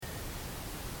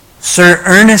Sir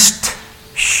Ernest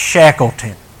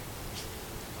Shackleton.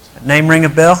 That name ring a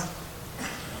bell?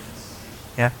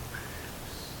 Yeah.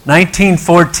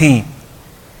 1914.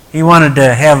 He wanted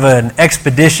to have an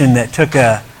expedition that took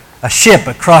a ship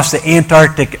across the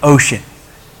Antarctic Ocean.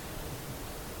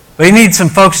 But he needed some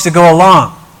folks to go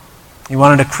along. He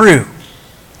wanted a crew.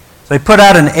 So he put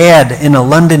out an ad in a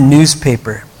London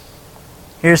newspaper.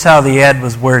 Here's how the ad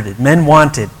was worded. Men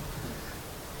wanted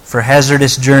for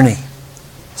hazardous journey.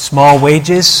 Small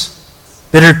wages,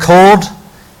 bitter cold,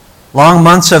 long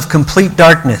months of complete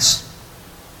darkness,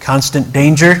 constant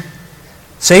danger,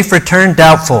 safe return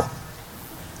doubtful.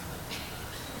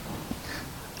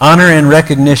 Honor and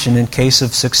recognition in case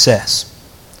of success.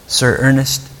 Sir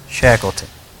Ernest Shackleton.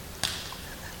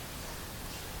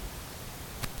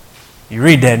 You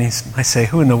read that and you might say,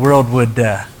 who in the world would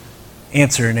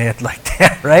answer an ad like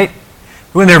that, right?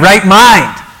 Who in their right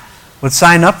mind would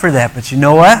sign up for that? But you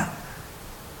know what?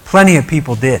 Plenty of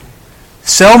people did.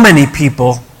 So many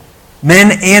people,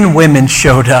 men and women,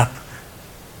 showed up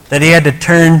that he had to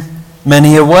turn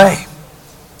many away.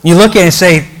 You look at it and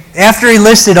say, after he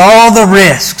listed all the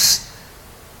risks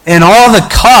and all the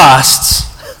costs,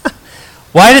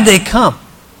 why did they come?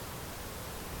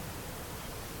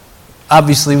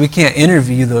 Obviously, we can't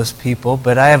interview those people,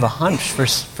 but I have a hunch,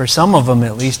 for some of them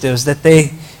at least, it was that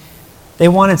they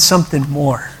wanted something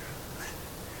more.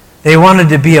 They wanted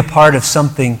to be a part of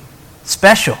something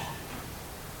special.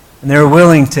 And they were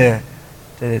willing to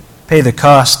pay the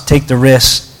cost, take the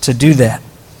risk to do that.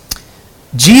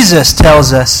 Jesus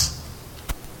tells us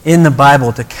in the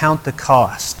Bible to count the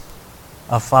cost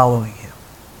of following Him.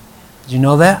 Did you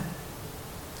know that?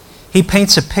 He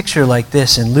paints a picture like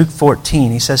this in Luke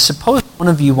 14. He says, suppose one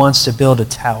of you wants to build a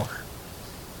tower.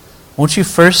 Won't you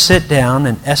first sit down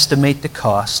and estimate the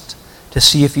cost to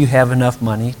see if you have enough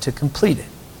money to complete it?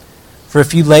 For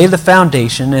if you lay the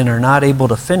foundation and are not able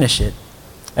to finish it,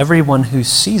 everyone who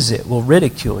sees it will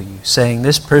ridicule you, saying,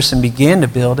 this person began to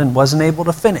build and wasn't able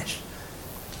to finish.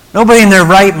 Nobody in their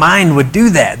right mind would do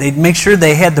that. They'd make sure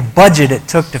they had the budget it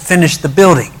took to finish the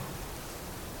building.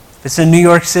 If it's in New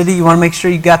York City, you want to make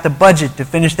sure you got the budget to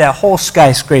finish that whole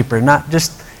skyscraper, not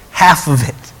just half of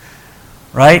it.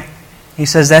 Right? He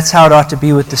says that's how it ought to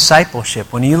be with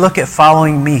discipleship. When you look at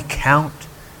following me, count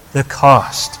the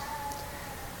cost.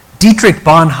 Dietrich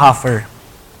Bonhoeffer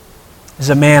is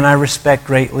a man I respect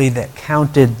greatly that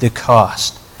counted the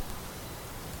cost.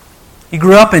 He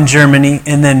grew up in Germany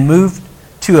and then moved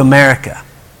to America.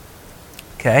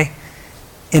 Okay?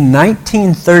 In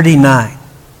 1939,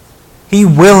 he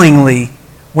willingly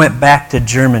went back to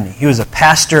Germany. He was a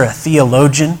pastor, a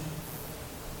theologian,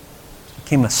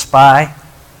 became a spy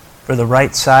for the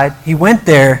right side. He went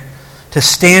there to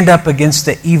stand up against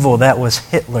the evil that was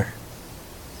Hitler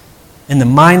and the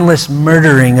mindless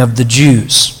murdering of the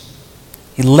Jews.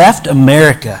 He left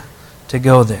America to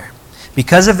go there.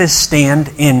 Because of his stand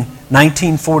in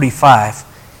 1945,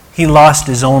 he lost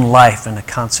his own life in a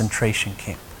concentration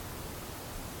camp.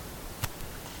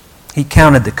 He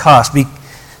counted the cost.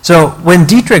 So when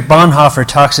Dietrich Bonhoeffer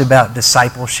talks about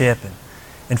discipleship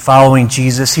and following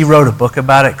Jesus, he wrote a book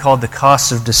about it called The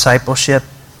Costs of Discipleship.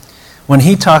 When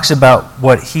he talks about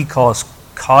what he calls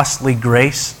costly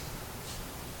grace,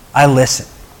 I listen.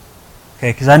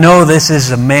 Okay, because I know this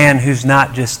is a man who's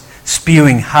not just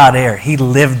spewing hot air. He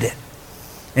lived it.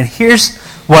 And here's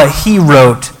what he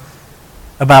wrote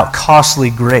about costly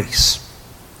grace.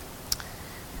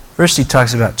 First, he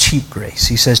talks about cheap grace.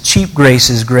 He says, cheap grace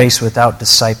is grace without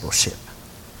discipleship.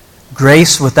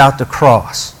 Grace without the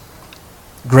cross.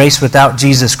 Grace without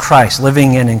Jesus Christ,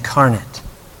 living and incarnate.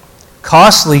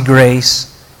 Costly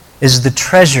grace is the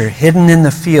treasure hidden in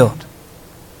the field.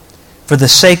 For the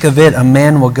sake of it, a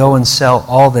man will go and sell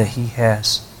all that he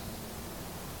has.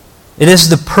 It is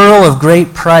the pearl of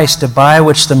great price to buy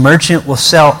which the merchant will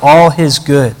sell all his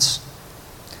goods.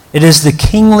 It is the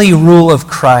kingly rule of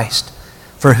Christ,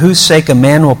 for whose sake a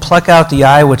man will pluck out the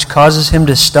eye which causes him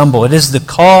to stumble. It is the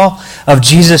call of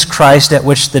Jesus Christ at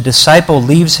which the disciple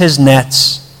leaves his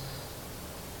nets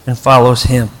and follows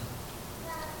him.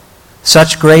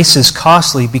 Such grace is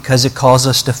costly because it calls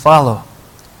us to follow.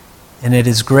 And it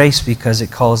is grace because it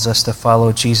calls us to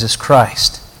follow Jesus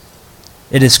Christ.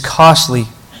 It is costly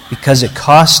because it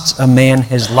costs a man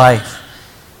his life.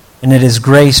 And it is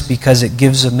grace because it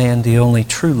gives a man the only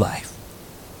true life.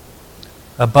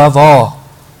 Above all,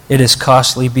 it is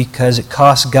costly because it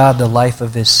costs God the life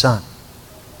of His Son.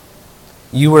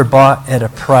 You were bought at a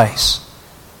price.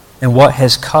 And what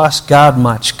has cost God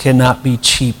much cannot be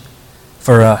cheap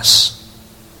for us.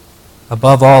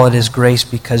 Above all, it is grace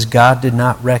because God did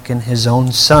not reckon His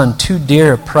own Son too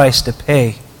dear a price to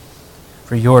pay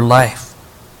for your life,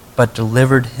 but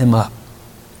delivered him up.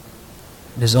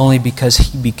 It is only because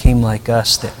he became like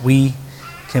us that we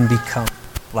can become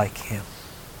like him.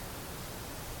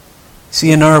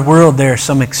 See, in our world there are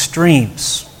some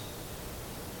extremes.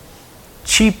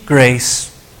 Cheap grace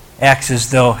acts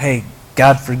as though, hey,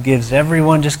 God forgives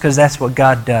everyone just because that's what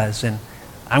God does. And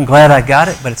I'm glad I got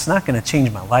it, but it's not going to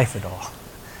change my life at all.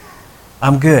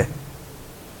 I'm good.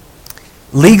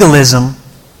 Legalism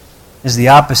is the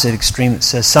opposite extreme that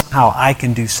says somehow I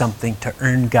can do something to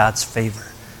earn God's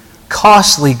favor.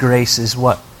 Costly grace is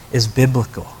what is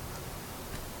biblical.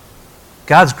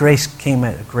 God's grace came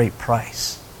at a great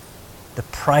price. The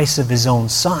price of his own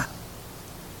Son.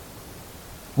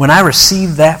 When I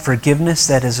receive that forgiveness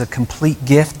that is a complete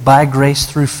gift by grace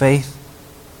through faith,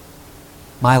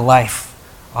 my life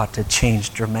ought to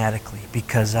change dramatically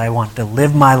because I want to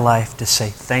live my life to say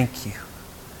thank you,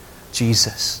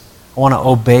 Jesus. I want to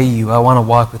obey you. I want to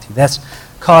walk with you. That's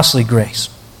costly grace.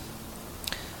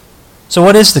 So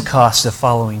what is the cost of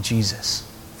following Jesus?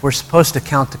 If we're supposed to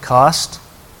count the cost,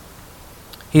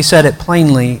 he said it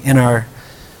plainly in our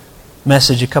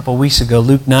message a couple weeks ago,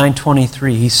 Luke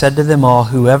 9:23. He said to them all,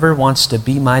 whoever wants to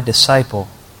be my disciple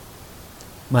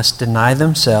must deny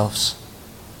themselves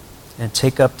and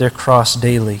take up their cross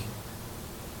daily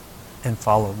and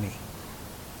follow me.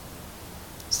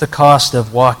 It's the cost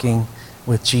of walking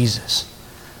with Jesus.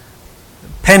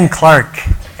 Penn Clark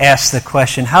asked the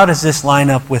question, how does this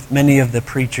line up with many of the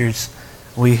preachers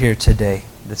we hear today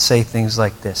that say things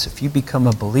like this? If you become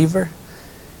a believer,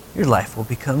 your life will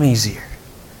become easier.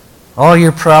 All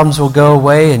your problems will go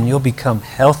away and you'll become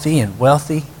healthy and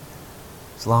wealthy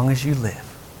as long as you live.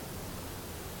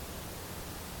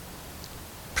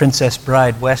 Princess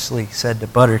Bride Wesley said to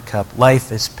Buttercup,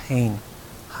 life is pain,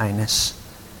 Highness.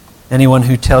 Anyone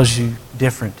who tells you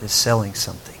different is selling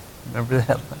something. Remember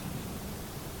that line?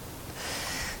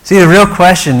 See, the real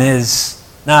question is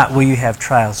not will you have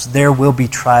trials. There will be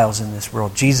trials in this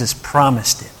world. Jesus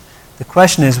promised it. The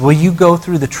question is, will you go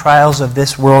through the trials of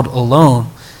this world alone,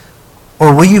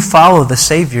 or will you follow the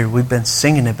Savior we've been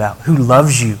singing about, who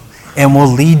loves you and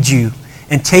will lead you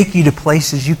and take you to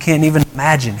places you can't even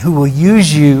imagine, who will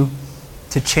use you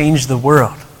to change the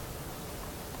world?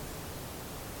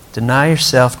 Deny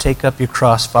yourself, take up your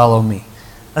cross, follow me.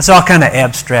 That's all kind of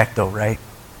abstract though, right?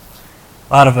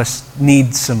 A lot of us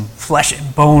need some flesh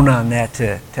and bone on that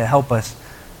to help us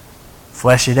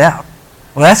flesh it out.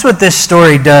 Well, that's what this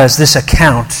story does, this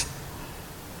account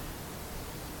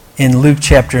in Luke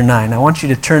chapter 9. I want you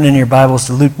to turn in your Bibles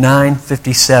to Luke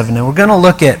 9:57, and we're going to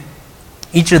look at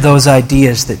each of those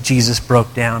ideas that Jesus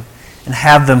broke down and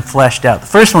have them fleshed out. The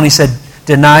first one, he said,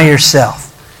 deny yourself.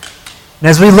 And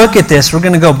as we look at this, we're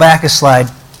going to go back a slide.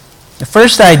 The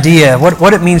first idea,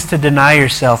 what it means to deny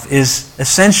yourself, is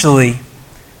essentially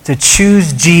to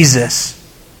choose Jesus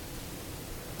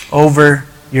over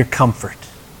your comfort.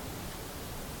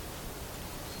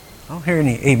 I don't hear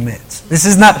any amens. This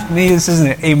is not me. This isn't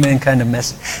an amen kind of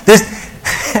message.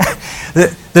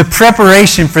 The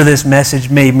preparation for this message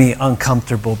made me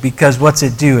uncomfortable because what's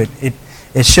it do?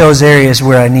 It shows areas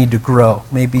where I need to grow.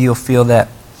 Maybe you'll feel that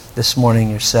this morning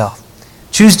yourself.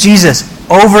 Choose Jesus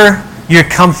over your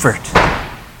comfort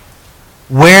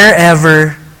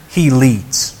wherever he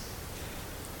leads.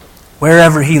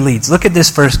 Wherever he leads. Look at this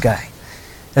first guy.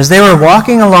 As they were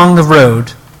walking along the road,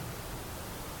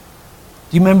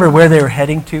 do you remember where they were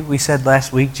heading to? We said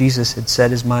last week Jesus had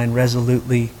set his mind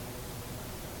resolutely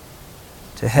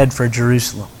to head for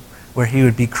Jerusalem, where he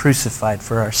would be crucified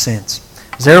for our sins.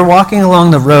 As they were walking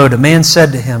along the road, a man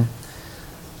said to him,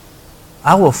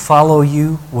 I will follow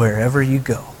you wherever you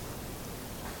go.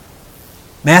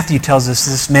 Matthew tells us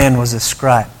this man was a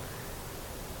scribe.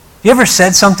 You ever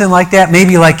said something like that?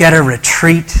 Maybe like at a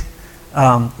retreat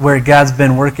where God's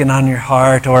been working on your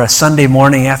heart, or a Sunday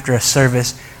morning after a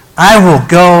service. I will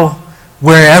go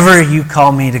wherever you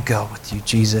call me to go with you,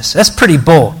 Jesus. That's pretty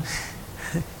bold.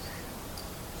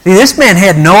 See, this man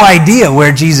had no idea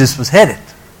where Jesus was headed.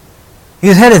 He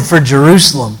was headed for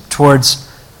Jerusalem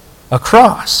towards a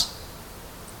cross.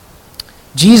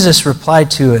 Jesus replied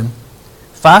to him,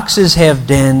 foxes have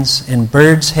dens and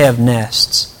birds have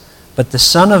nests, but the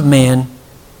Son of Man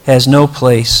has no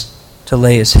place to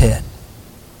lay his head.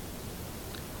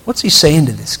 What's he saying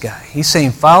to this guy? He's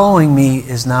saying following me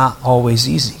is not always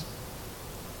easy.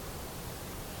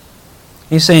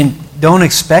 He's saying don't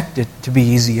expect it to be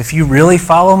easy. If you really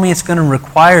follow me, it's going to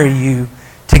require you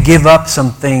to give up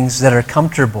some things that are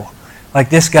comfortable. Like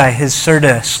this guy, his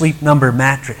Serta Sleep Number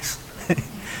mattress.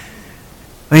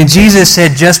 I mean, Jesus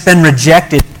had just been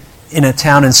rejected in a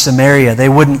town in Samaria. They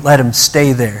wouldn't let him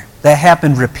stay there. That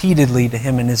happened repeatedly to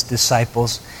him and his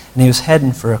disciples, and he was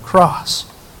heading for a cross.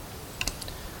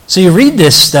 So you read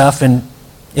this stuff, and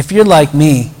if you're like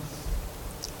me,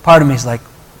 part of me is like,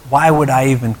 why would I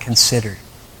even consider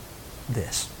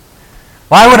this?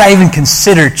 Why would I even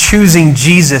consider choosing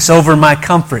Jesus over my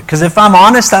comfort? Because if I'm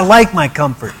honest, I like my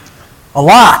comfort a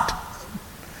lot.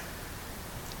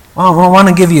 Well, I want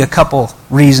to give you a couple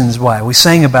reasons why. We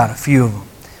sang about a few of them.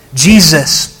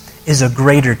 Jesus is a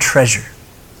greater treasure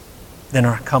than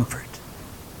our comfort.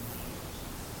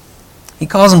 He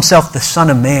calls himself the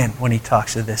Son of Man when he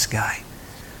talks to this guy.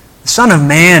 The Son of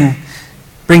Man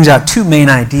brings out two main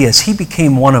ideas. He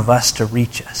became one of us to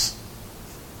reach us.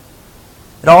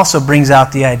 It also brings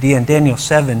out the idea in Daniel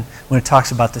 7 when it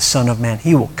talks about the Son of Man.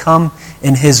 He will come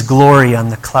in his glory on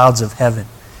the clouds of heaven.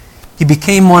 He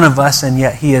became one of us, and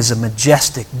yet he is the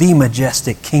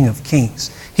majestic King of Kings.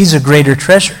 He's a greater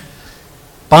treasure.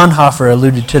 Bonhoeffer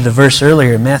alluded to the verse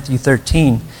earlier in Matthew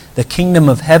 13. The kingdom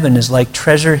of heaven is like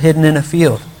treasure hidden in a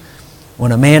field.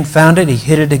 When a man found it, he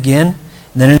hid it again,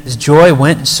 and then in his joy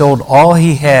went and sold all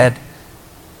he had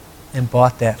and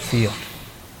bought that field.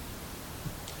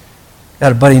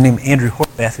 Got a buddy named Andrew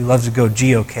Horvath who loves to go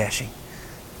geocaching.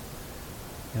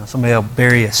 Somebody will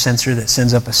bury a sensor that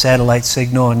sends up a satellite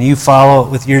signal, and you follow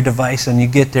it with your device, and you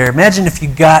get there. Imagine if you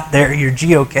got there, you're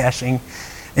geocaching,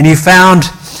 and you found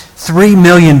 $3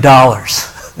 million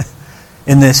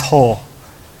in this hole.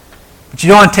 But you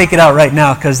don't want to take it out right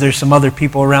now because there's some other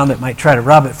people around that might try to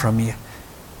rob it from you.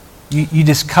 You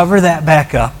just cover that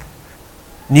back up,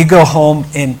 and you go home,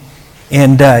 and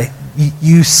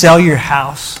you sell your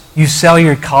house, you sell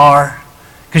your car,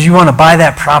 because you want to buy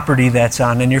that property that's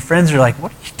on, and your friends are like,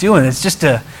 what are you doing? It's just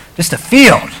a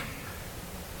field.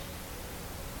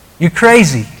 You're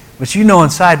crazy. But you know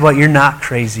inside what, you're not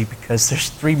crazy because there's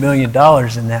 $3 million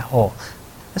in that hole.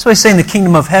 That's why he's saying the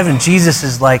kingdom of heaven, Jesus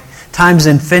is like times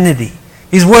infinity.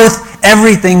 He's worth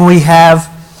everything we have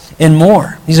and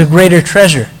more. He's a greater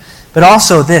treasure. But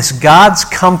also this, God's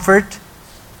comfort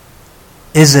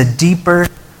is a deeper,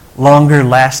 longer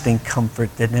lasting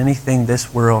comfort than anything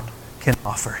this world can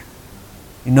offer.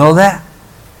 You know that?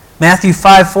 Matthew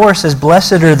 5:4 says,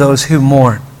 blessed are those who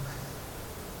mourn.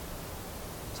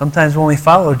 Sometimes when we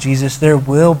follow Jesus, there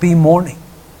will be mourning.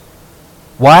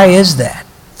 Why is that?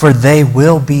 For they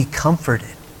will be comforted.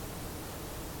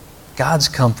 God's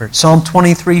comfort. Psalm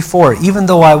 23:4, even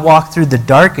though I walk through the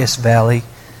darkest valley,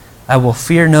 I will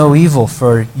fear no evil,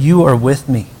 for you are with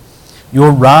me.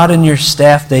 Your rod and your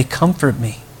staff, they comfort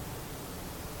me.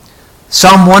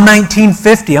 Psalm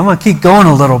 119:50, I'm going to keep going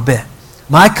a little bit.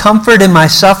 My comfort in my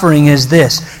suffering is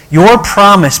this, your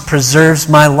promise preserves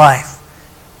my life.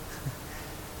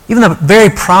 Even the very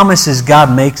promises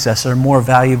God makes us are more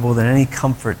valuable than any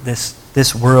comfort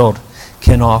this world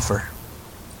can offer.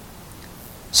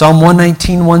 Psalm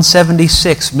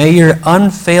 119:176, may your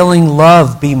unfailing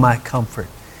love be my comfort.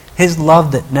 His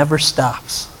love that never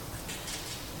stops.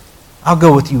 I'll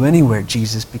go with you anywhere,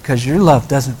 Jesus, because your love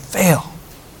doesn't fail.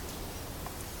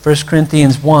 1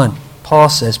 Corinthians 1, Paul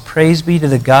says, praise be to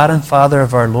the God and Father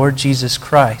of our Lord Jesus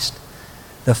Christ,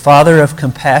 the Father of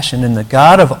compassion and the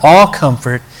God of all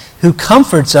comfort, who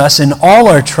comforts us in all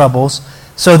our troubles,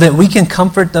 so that we can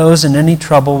comfort those in any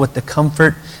trouble with the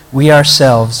comfort we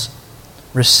ourselves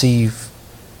receive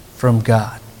from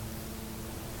God.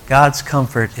 God's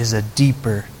comfort is a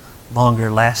deeper,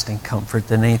 longer lasting comfort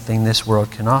than anything this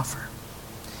world can offer.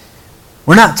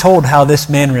 We're not told how this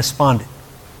man responded.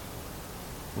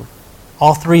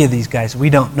 All three of these guys, we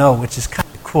don't know, which is kind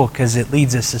of cool because it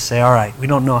leads us to say, all right, we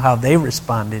don't know how they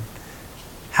responded.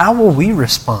 How will we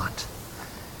respond?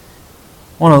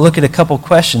 I want to look at a couple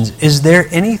questions. Is there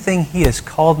anything he has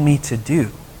called me to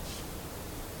do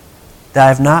that I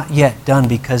have not yet done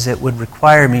because it would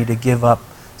require me to give up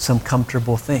some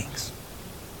comfortable things?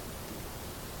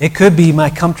 It could be my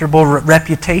comfortable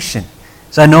reputation.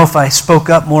 So I know if I spoke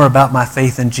up more about my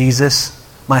faith in Jesus,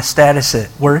 my status at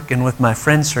work and with my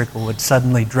friend circle would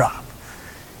suddenly drop.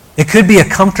 It could be a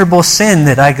comfortable sin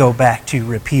that I go back to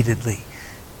repeatedly.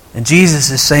 And Jesus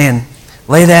is saying,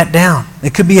 lay that down.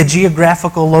 It could be a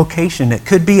geographical location. It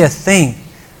could be a thing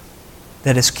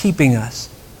that is keeping us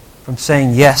from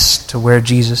saying yes to where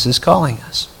Jesus is calling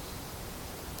us.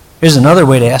 Here's another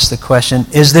way to ask the question,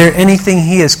 is there anything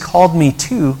he has called me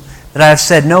to that I have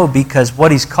said no because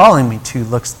what he's calling me to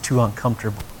looks too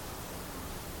uncomfortable?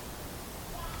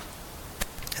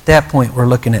 At that point, we're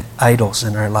looking at idols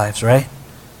in our lives, right?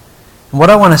 And what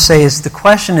I want to say is the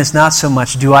question is not so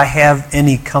much, do I have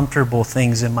any comfortable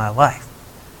things in my life?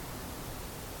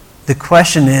 The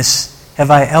question is, have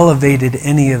I elevated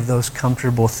any of those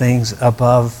comfortable things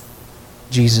above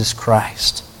Jesus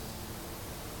Christ?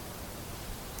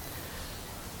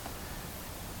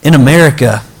 In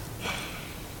America,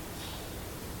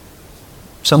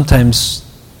 sometimes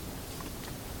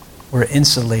we're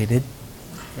insulated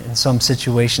in some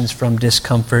situations from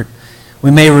discomfort.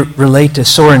 We may relate to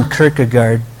Soren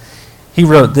Kierkegaard. He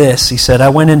wrote this. He said, "I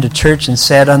went into church and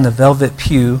sat on the velvet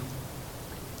pew.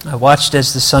 I watched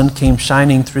as the sun came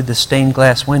shining through the stained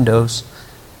glass windows.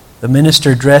 The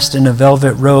minister, dressed in a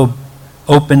velvet robe,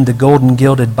 opened the golden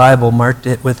gilded Bible, marked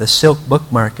it with a silk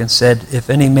bookmark, and said, 'If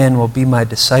any man will be my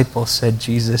disciple,' said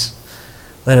Jesus,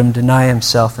 'let him deny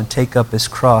himself and take up his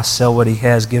cross, sell what he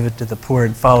has, give it to the poor,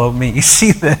 and follow me.'" You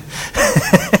see the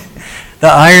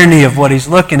irony of what he's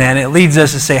looking at. It leads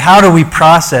us to say, how do we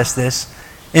process this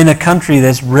in a country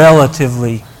that's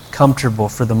relatively comfortable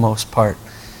for the most part?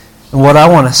 And what I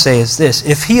want to say is this: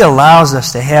 if he allows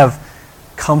us to have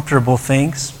comfortable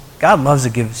things, God loves to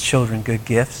give his children good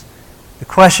gifts. The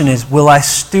question is, will I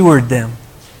steward them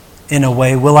in a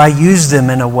way, will I use them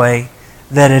in a way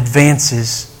that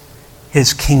advances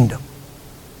his kingdom?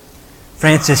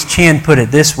 Francis Chan put it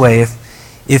this way: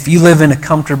 if you live in a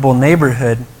comfortable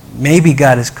neighborhood, maybe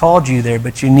God has called you there,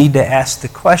 but you need to ask the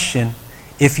question,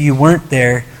 if you weren't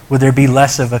there, would there be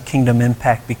less of a kingdom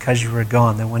impact because you were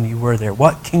gone than when you were there?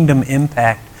 What kingdom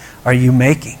impact are you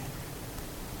making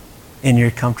in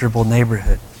your comfortable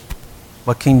neighborhood?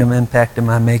 What kingdom impact am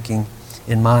I making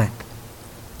in mine?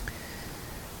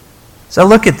 So I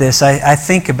look at this, I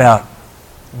think about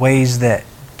ways that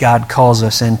God calls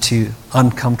us into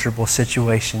uncomfortable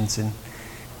situations. And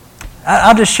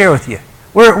I'll just share with you.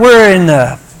 We're in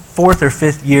the 4th or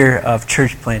 5th year of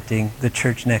church planting, the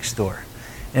church next door.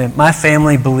 And my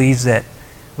family believes that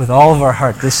with all of our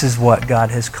heart, this is what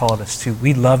God has called us to.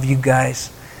 We love you guys.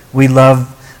 We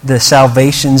love the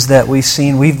salvations that we've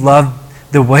seen. We've loved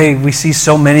the way we see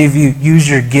so many of you use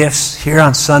your gifts here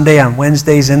on Sunday, on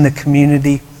Wednesdays in the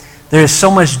community. There is so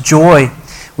much joy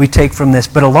we take from this.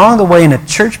 But along the way in a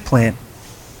church plant,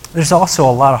 there's also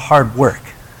a lot of hard work.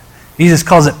 Jesus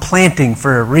calls it planting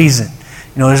for a reason.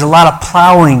 You know, there's a lot of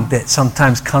plowing that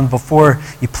sometimes comes before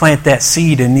you plant that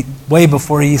seed and way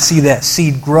before you see that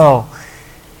seed grow.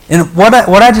 And what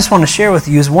I just want to share with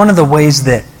you is one of the ways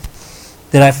that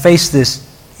I face this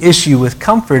issue with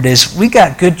comfort is we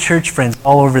got good church friends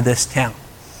all over this town.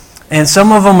 And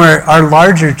some of them are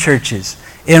larger churches.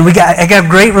 And I got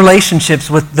great relationships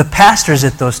with the pastors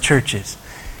at those churches.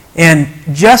 And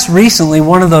just recently,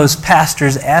 one of those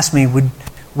pastors asked me,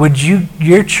 would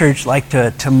your church like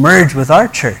to merge with our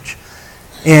church?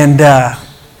 And, and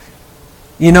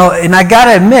I got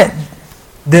to admit,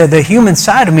 the human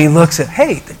side of me looks at,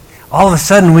 hey, all of a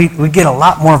sudden we get a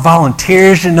lot more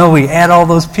volunteers. We add all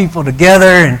those people together,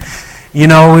 and,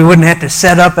 we wouldn't have to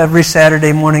set up every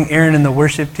Saturday morning. Aaron and the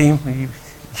worship team,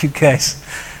 you guys.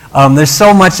 There's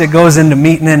so much that goes into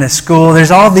meeting in a school.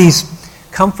 There's all these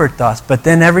comfort thoughts. But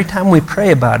then every time we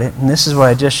pray about it, and this is what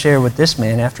I just shared with this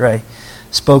man after I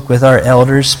spoke with our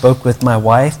elders, spoke with my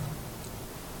wife,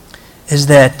 is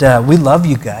that we love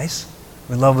you guys.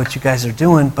 We love what you guys are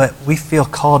doing, but we feel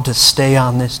called to stay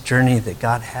on this journey that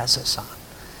God has us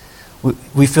on.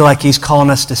 We feel like he's calling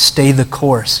us to stay the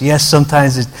course. Yes,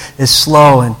 sometimes it's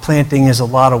slow and planting is a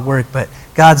lot of work, but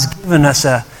God's given us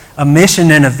a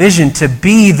mission and a vision to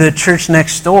be the church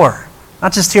next door.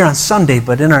 Not just here on Sunday,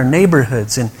 but in our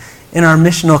neighborhoods and in our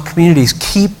missional communities.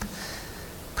 Keep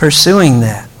pursuing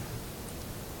that.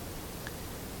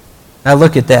 I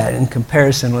look at that in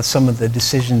comparison with some of the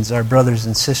decisions our brothers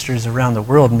and sisters around the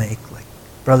world make, like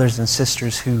brothers and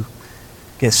sisters who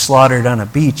get slaughtered on a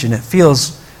beach, and it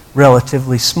feels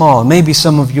relatively small. Maybe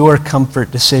some of your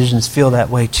comfort decisions feel that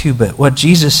way too, but what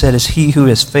Jesus said is, he who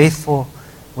is faithful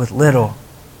with little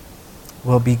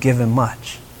will be given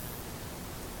much.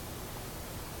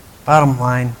 Bottom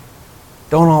line,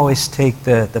 don't always take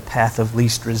the path of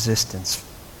least resistance.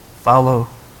 Follow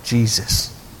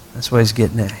Jesus. That's what he's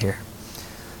getting at here.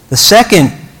 The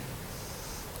second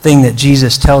thing that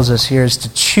Jesus tells us here is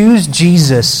to choose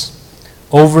Jesus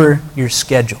over your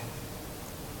schedule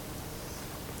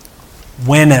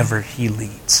whenever he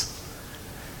leads.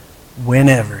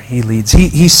 Whenever he leads.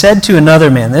 He said to another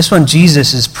man, this one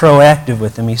Jesus is proactive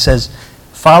with him. He says,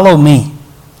 "Follow me."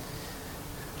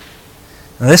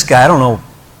 Now this guy, I don't know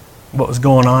what was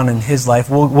going on in his life.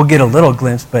 We'll get a little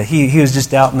glimpse, but he was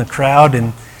just out in the crowd,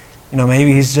 and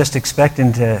maybe he's just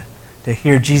expecting to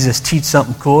hear Jesus teach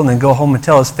something cool and then go home and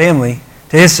tell his family.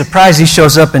 To his surprise, he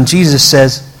shows up and Jesus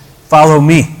says, "Follow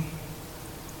me."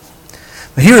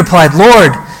 But he replied,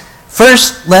 "Lord,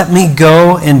 first let me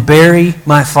go and bury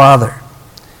my father."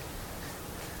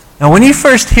 Now when you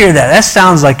first hear that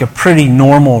sounds like a pretty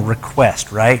normal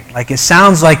request, right? Like it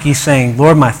sounds like he's saying,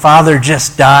 "Lord, my father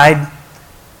just died.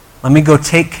 Let me go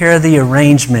take care of the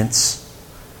arrangements,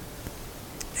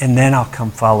 and then I'll come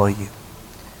follow you."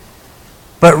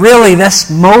 But really,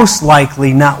 that's most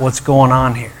likely not what's going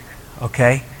on here,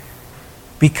 okay?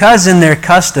 Because in their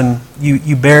custom,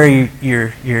 you bury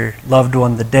your loved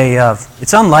one the day of,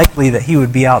 it's unlikely that he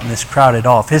would be out in this crowd at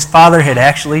all. If his father had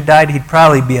actually died, he'd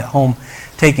probably be at home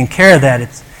taking care of that.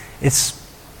 It's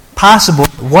possible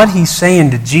what he's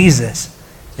saying to Jesus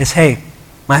is, hey,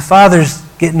 my father's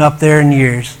getting up there in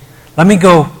years. Let me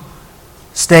go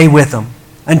stay with him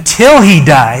until he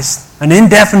dies, an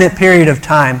indefinite period of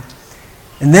time,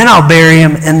 and then I'll bury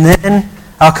him, and then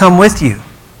I'll come with you.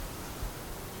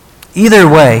 Either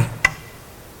way,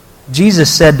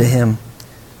 Jesus said to him,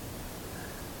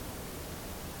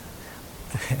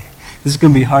 this is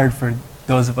going to be hard for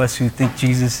those of us who think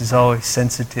Jesus is always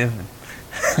sensitive.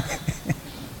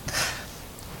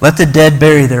 Let the dead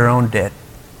bury their own dead,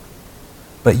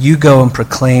 but you go and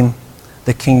proclaim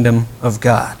the kingdom of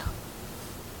God.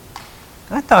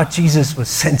 I thought Jesus was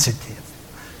sensitive.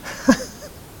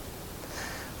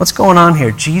 What's going on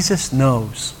here? Jesus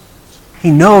knows.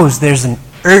 He knows there's an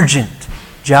urgent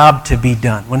job to be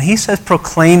done. When he says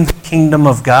proclaim the kingdom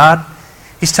of God,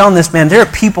 he's telling this man, there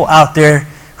are people out there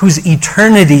whose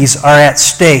eternities are at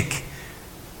stake.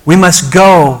 We must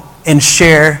go and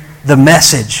share the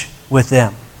message with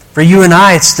them. For you and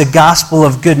I, it's the gospel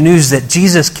of good news that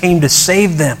Jesus came to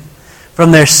save them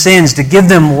from their sins, to give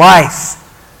them life.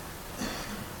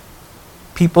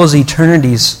 People's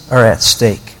eternities are at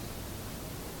stake.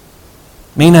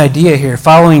 Main idea here,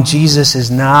 following Jesus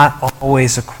is not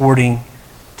always according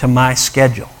to my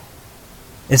schedule.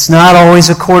 It's not always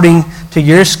according to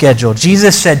your schedule.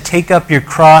 Jesus said, take up your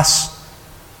cross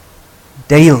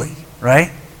daily, right?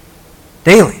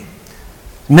 Daily.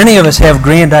 Many of us have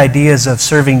grand ideas of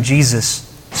serving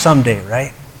Jesus someday,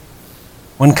 right?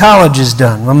 When college is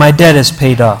done, when my debt is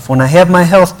paid off, when I have my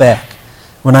health back,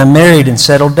 when I'm married and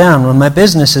settled down, when my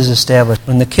business is established,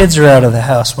 when the kids are out of the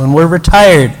house, when we're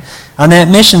retired, on that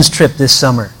missions trip this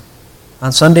summer,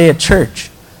 on Sunday at church,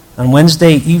 on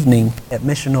Wednesday evening at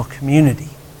Missional Community.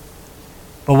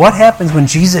 But what happens when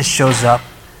Jesus shows up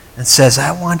and says,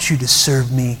 I want you to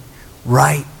serve me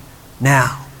right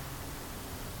now?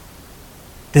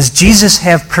 Does Jesus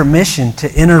have permission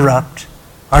to interrupt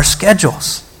our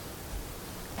schedules?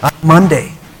 On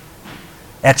Monday,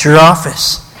 at your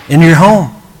office, in your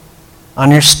home, on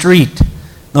your street,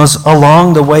 those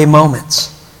along the way moments.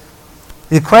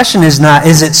 The question is not,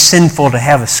 is it sinful to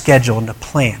have a schedule and a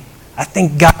plan? I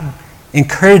think God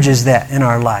encourages that in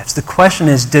our lives. The question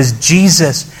is, does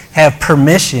Jesus have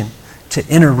permission to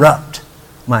interrupt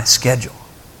my schedule?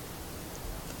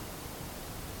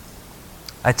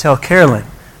 I tell Carolyn,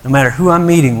 no matter who I'm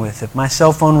meeting with, if my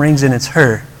cell phone rings and it's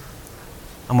her,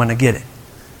 I'm going to get it.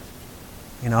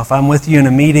 You know, if I'm with you in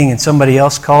a meeting and somebody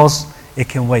else calls, it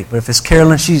can wait. But if it's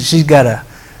Carolyn, she's got a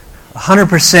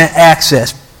 100%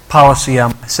 access policy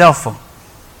on my cell phone.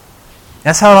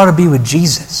 That's how it ought to be with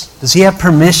Jesus. Does he have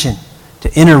permission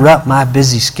to interrupt my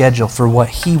busy schedule for what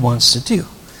he wants to do?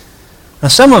 Now,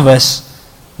 some of us,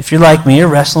 if you're like me, you're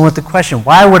wrestling with the question,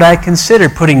 why would I consider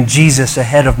putting Jesus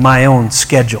ahead of my own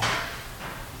schedule?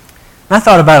 And I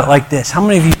thought about it like this. How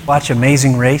many of you watch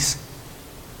Amazing Race?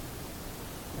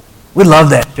 We love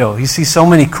that show. You see so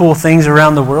many cool things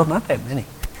around the world. Not that many.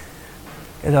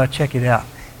 You guys ought to check it out.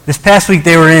 This past week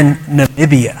they were in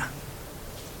Namibia,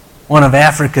 one of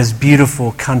Africa's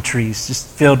beautiful countries, just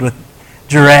filled with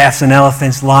giraffes and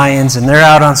elephants, lions, and they're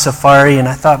out on safari. And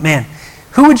I thought, man,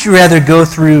 who would you rather go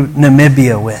through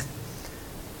Namibia with?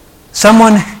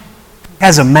 Someone who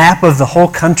has a map of the whole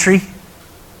country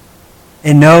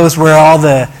and knows where all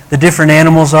the different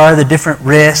animals are, the different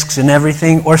risks and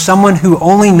everything, or someone who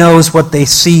only knows what they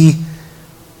see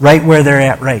right where they're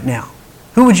at right now?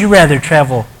 Who would you rather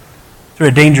travel through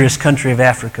a dangerous country of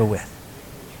Africa with?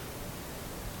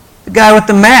 The guy with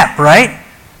the map, right?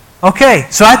 Okay,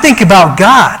 so I think about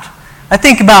God. I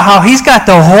think about how he's got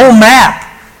the whole map.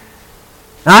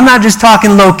 Now, I'm not just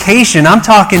talking location, I'm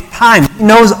talking time. He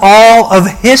knows all of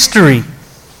history.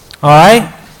 All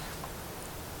right?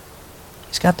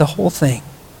 He's got the whole thing.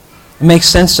 It makes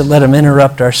sense to let him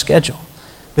interrupt our schedule.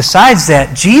 Besides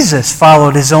that, Jesus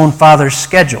followed his own Father's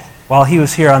schedule while he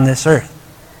was here on this earth.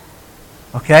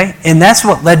 Okay? And that's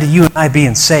what led to you and I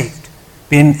being saved,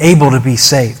 being able to be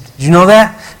saved. Did you know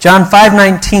that? John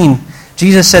 5:19,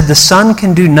 Jesus said, the Son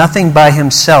can do nothing by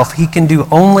himself. He can do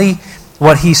only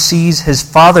what he sees his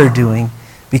Father doing,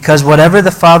 because whatever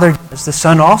the Father does, the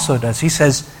Son also does. He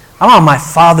says, I'm on my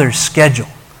Father's schedule.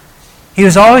 He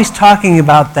was always talking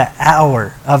about the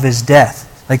hour of his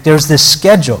death. Like there's this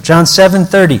schedule. John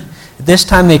 7:30. At this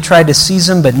time they tried to seize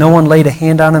him, but no one laid a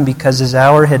hand on him because his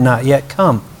hour had not yet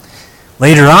come.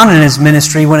 Later on in his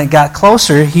ministry, when it got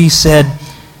closer, he said,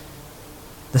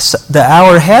 The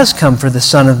hour has come for the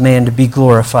Son of Man to be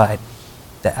glorified,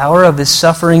 the hour of his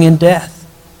suffering and death.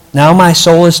 Now my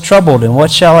soul is troubled, and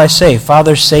what shall I say?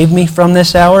 Father, save me from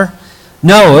this hour?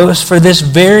 No, it was for this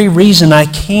very reason I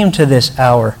came to this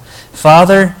hour.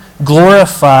 Father,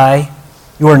 glorify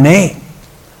your name.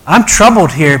 I'm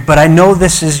troubled here, but I know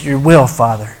this is your will,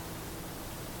 Father.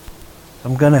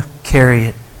 I'm going to carry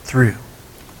it through.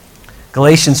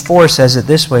 Galatians 4 says it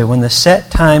this way: when the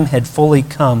set time had fully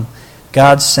come,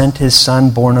 God sent his Son,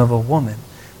 born of a woman,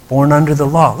 born under the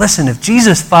law. Listen, if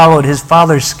Jesus followed his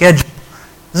Father's schedule,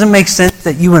 doesn't it make sense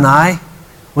that you and I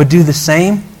would do the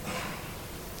same?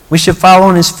 We should follow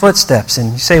in his footsteps.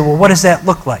 And you say, well, what does that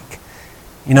look like?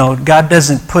 You know, God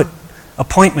doesn't put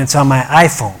appointments on my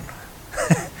iPhone.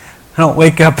 I don't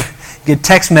wake up, get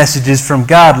text messages from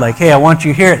God like, hey, I want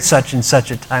you here at such and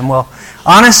such a time. Well,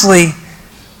 honestly,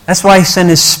 that's why he sent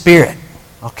his Spirit,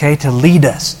 okay, to lead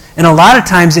us. And a lot of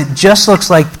times it just looks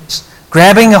like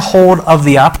grabbing a hold of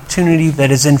the opportunity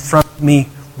that is in front of me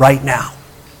right now.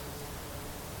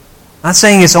 I'm not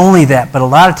saying it's only that, but a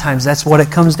lot of times that's what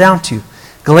it comes down to.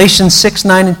 Galatians 6,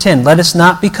 9, and 10. Let us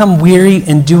not become weary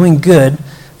in doing good,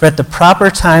 for at the proper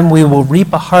time we will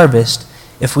reap a harvest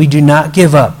if we do not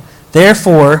give up.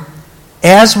 Therefore,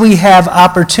 as we have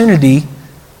opportunity,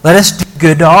 let us do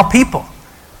good to all people.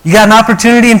 You got an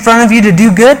opportunity in front of you to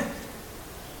do good?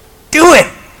 Do it!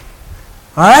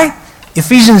 All right?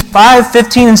 Ephesians 5,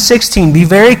 15, and 16. Be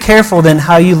very careful then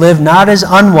how you live, not as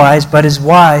unwise, but as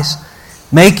wise,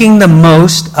 making the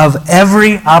most of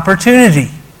every opportunity.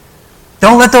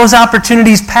 Don't let those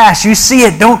opportunities pass. You see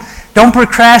it. Don't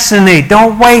procrastinate.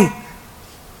 Don't wait.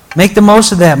 Make the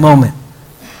most of that moment.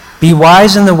 Be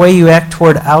wise in the way you act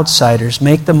toward outsiders.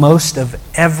 Make the most of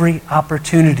every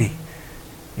opportunity.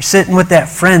 You're sitting with that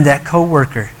friend, that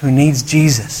coworker who needs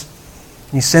Jesus.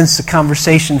 And you sense the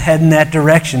conversation heading that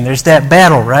direction. There's that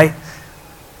battle, right?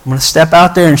 I'm going to step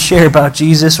out there and share about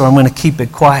Jesus, or I'm going to keep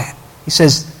it quiet. He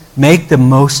says, make the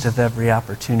most of every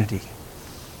opportunity.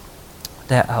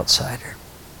 That outsider.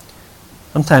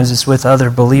 Sometimes it's with other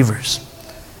believers.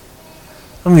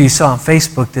 Some of you saw on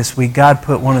Facebook this week, God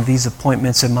put one of these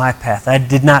appointments in my path. I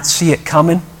did not see it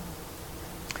coming.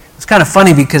 It's kind of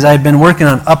funny because I've been working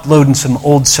on uploading some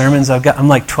old sermons. I'm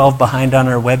like 12 behind on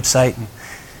our website. And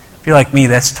if you're like me,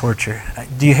 that's torture.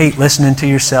 Do you hate listening to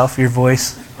yourself, your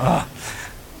voice? Oh,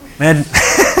 man.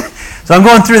 So I'm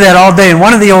going through that all day. And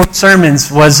one of the old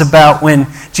sermons was about when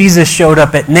Jesus showed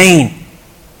up at Nain.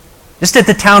 Just at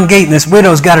the town gate, and this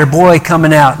widow's got her boy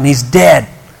coming out, and he's dead.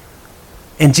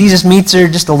 And Jesus meets her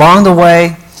just along the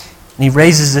way, and he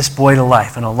raises this boy to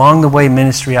life. And along the way,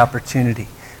 ministry opportunity.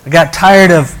 I got tired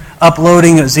of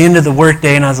uploading. It was the end of the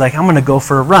workday, and I was like, I'm going to go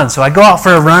for a run. So I go out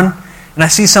for a run, and I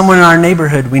see someone in our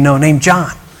neighborhood we know named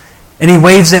John. And he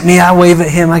waves at me. I wave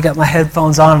at him. I got my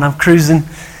headphones on, and I'm cruising.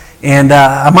 And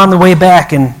I'm on the way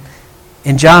back, and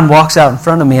John walks out in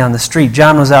front of me on the street.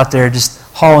 John was out there just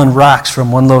hauling rocks from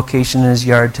one location in his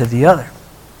yard to the other.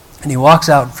 And he walks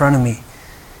out in front of me.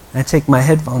 And I take my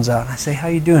headphones out and I say, how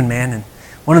you doing, man? And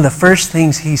one of the first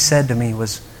things he said to me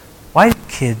was, why do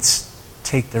kids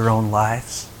take their own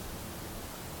lives?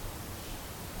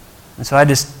 And so I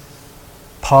just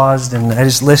paused and I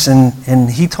just listened. And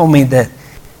he told me that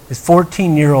his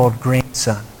 14-year-old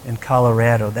grandson in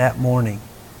Colorado that morning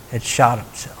had shot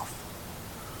himself.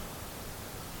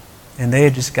 And they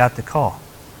had just got the call.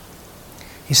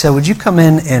 He said, would you come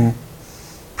in and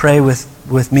pray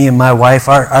with me and my wife?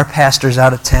 Our pastor's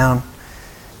out of town.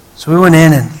 So we went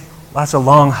in, and lots of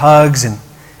long hugs and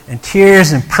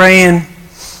tears and praying.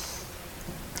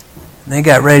 And they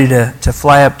got ready to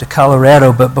fly up to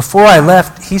Colorado. But before I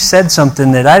left, he said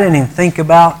something that I didn't even think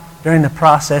about during the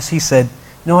process. He said, you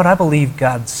know what, I believe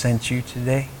God sent you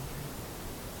today.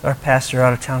 Our pastor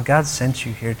out of town, God sent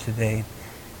you here today.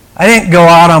 I didn't go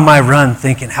out on my run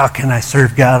thinking, how can I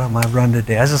serve God on my run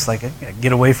today? I was just like, I got to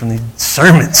get away from these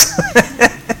sermons.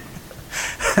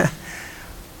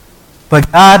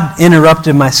 But God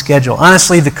interrupted my schedule.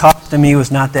 Honestly, the cost to me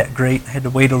was not that great. I had to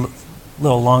wait a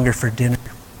little longer for dinner.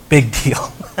 Big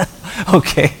deal.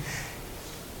 Okay.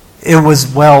 It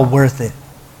was well worth it.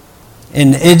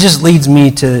 And it just leads me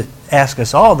to ask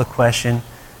us all the question,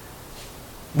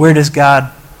 where does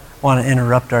God want to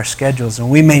interrupt our schedules?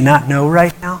 And we may not know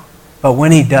right now, but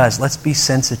when he does, let's be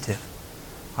sensitive.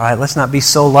 All right, let's not be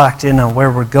so locked in on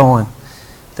where we're going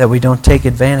that we don't take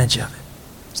advantage of it.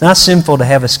 It's not sinful to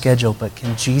have a schedule, but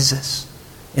can Jesus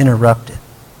interrupt it?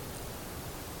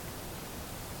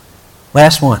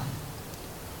 Last one.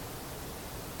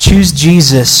 Choose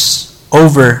Jesus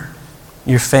over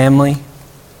your family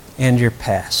and your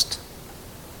past.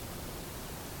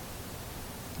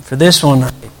 For this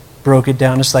one, broke it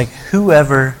down. It's like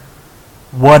whoever,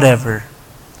 whatever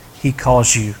he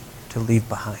calls you to leave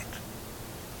behind.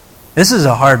 This is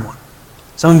a hard one.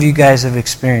 Some of you guys have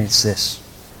experienced this.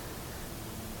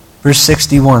 Verse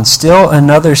 61, still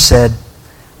another said,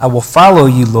 I will follow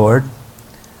you, Lord,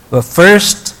 but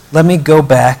first let me go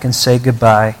back and say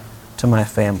goodbye to my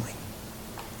family.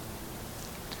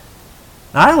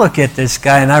 Now I look at this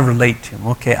guy and I relate to him.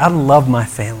 Okay, I love my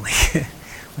family.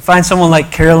 We find someone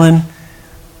like Carolyn,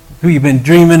 who you've been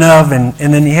dreaming of, and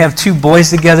then you have two boys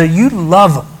together. You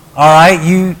love them, all right?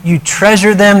 You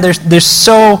treasure them. They're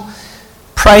so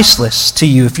priceless to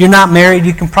you. If you're not married,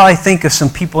 you can probably think of some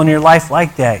people in your life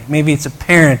like that. Maybe it's a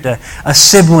parent, a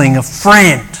sibling, a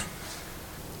friend.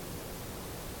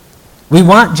 We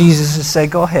want Jesus to say,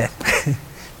 go ahead.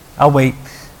 I'll wait.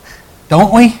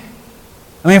 Don't we?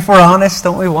 I mean, if we're honest,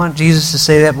 don't we want Jesus to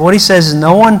say that? But what he says is,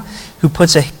 no one who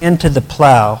puts a hand to the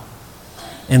plow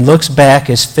and looks back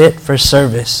is fit for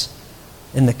service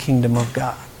in the kingdom of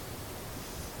God.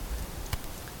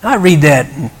 I read that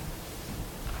and,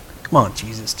 come on,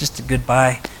 Jesus, just a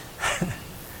goodbye.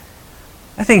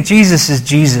 I think Jesus is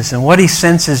Jesus, and what he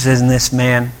senses in this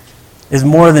man is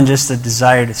more than just a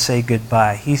desire to say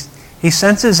goodbye. He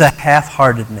senses a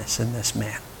half-heartedness in this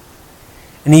man.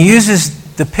 And he uses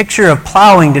the picture of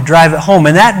plowing to drive it home.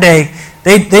 In that day,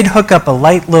 they'd hook up a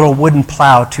light little wooden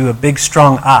plow to a big,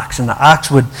 strong ox, and the ox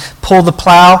would pull the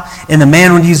plow, and the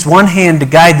man would use one hand to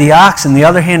guide the ox and the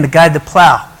other hand to guide the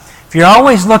plow. If you're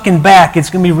always looking back, it's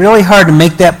going to be really hard to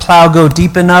make that plow go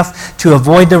deep enough to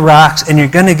avoid the rocks, and you're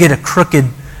going to get a crooked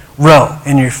row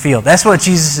in your field. That's what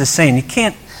Jesus is saying. You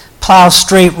can't plow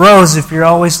straight rows if you're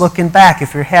always looking back,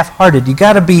 if you're half-hearted. You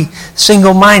got to be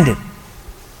single-minded.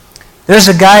 There's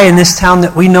a guy in this town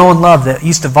that we know and love that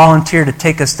used to volunteer to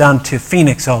take us down to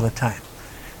Phoenix all the time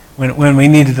when we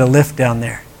needed a lift down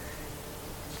there.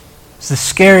 It's the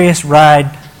scariest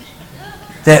ride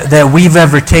that we've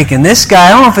ever taken. This guy, I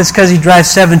don't know if it's because he drives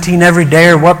 17 every day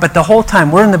or what, but the whole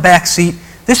time we're in the back seat.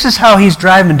 This is how he's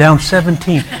driving down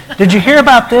 17. Did you hear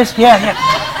about this? Yeah.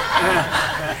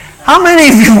 How many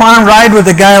of you want to ride with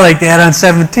a guy like that on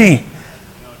 17?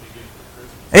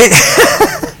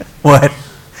 What?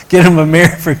 Get him a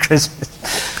mirror for Christmas.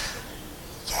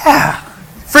 Yeah.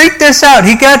 Freaked us out.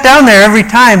 He got down there every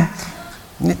time.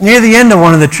 Near the end of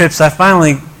one of the trips, I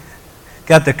finally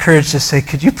got the courage to say,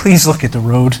 could you please look at the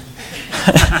road?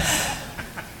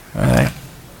 All right.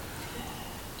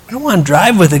 I don't want to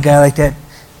drive with a guy like that.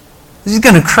 He's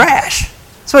going to crash.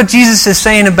 That's what Jesus is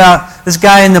saying about this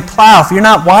guy in the plow. If you're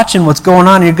not watching what's going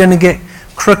on, you're going to get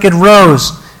crooked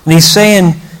rows. And he's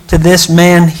saying to this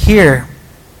man here,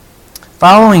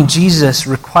 following Jesus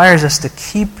requires us to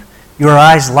keep your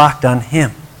eyes locked on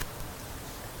him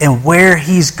and where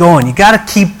he's going. You got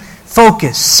to keep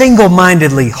focused,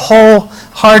 single-mindedly,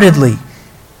 wholeheartedly.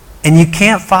 And you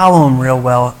can't follow him real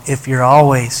well if you're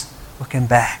always looking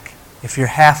back, if you're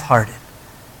half-hearted,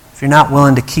 if you're not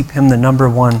willing to keep him the number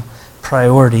one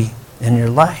priority in your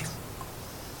life.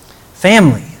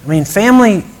 Family. I mean,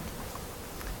 family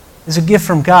is a gift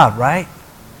from God, right?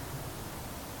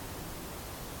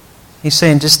 He's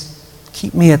saying, just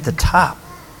keep me at the top.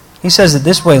 He says it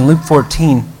this way in Luke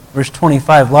 14, verse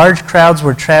 25. Large crowds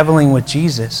were traveling with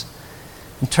Jesus,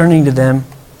 and turning to them,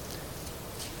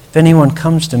 if anyone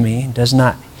comes to me and does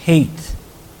not hate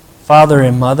father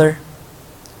and mother,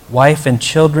 wife and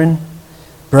children,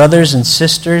 brothers and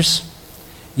sisters,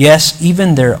 yes,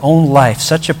 even their own life,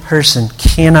 such a person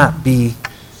cannot be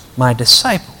my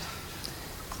disciple.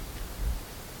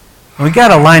 And we got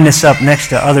to line this up next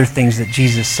to other things that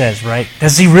Jesus says, right?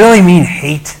 Does he really mean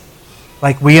hate?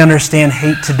 Like we understand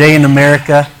hate today in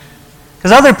America?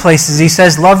 Because other places he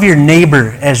says, love your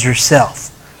neighbor as yourself.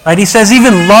 Right? He says,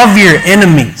 even love your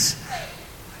enemies.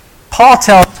 Paul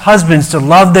tells husbands to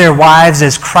love their wives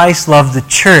as Christ loved the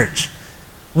church.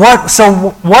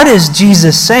 So what is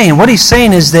Jesus saying? What he's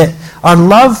saying is that our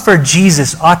love for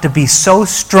Jesus ought to be so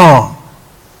strong,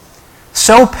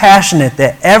 so passionate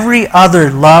that every other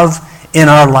love in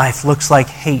our life looks like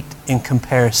hate in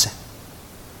comparison.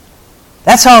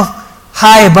 That's how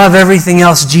high above everything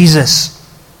else Jesus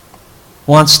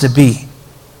wants to be.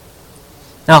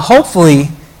 Now, hopefully,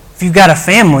 if you've got a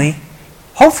family,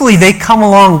 hopefully they come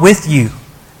along with you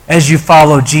as you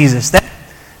follow Jesus.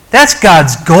 That's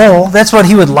God's goal. That's what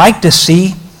he would like to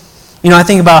see. You know, I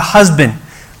think about a husband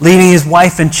leading his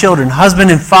wife and children, husband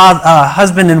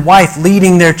and wife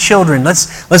leading their children.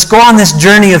 Let's go on this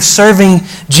journey of serving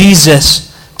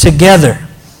Jesus together.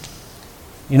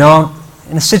 You know,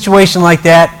 in a situation like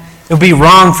that, it would be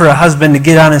wrong for a husband to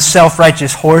get on his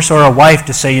self-righteous horse or a wife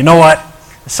to say, you know what,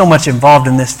 there's so much involved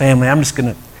in this family, I'm just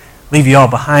going to leave you all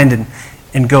behind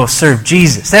and go serve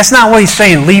Jesus. That's not what he's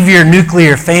saying. Leave your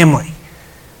nuclear family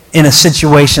in a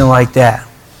situation like that.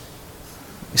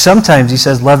 Sometimes he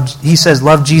says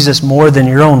love Jesus more than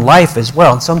your own life as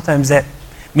well. And sometimes that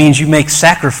means you make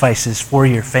sacrifices for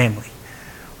your family,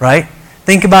 right?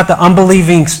 Think about the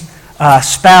unbelieving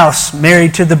spouse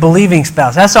married to the believing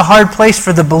spouse. That's a hard place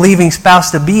for the believing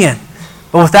spouse to be in.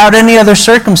 But without any other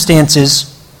circumstances,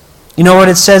 you know what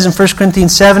it says in 1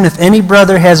 Corinthians 7? If any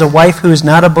brother has a wife who is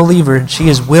not a believer and she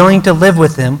is willing to live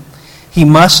with him, he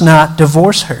must not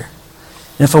divorce her.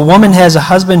 And if a woman has a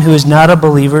husband who is not a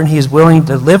believer and he is willing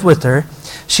to live with her,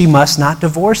 she must not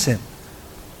divorce him.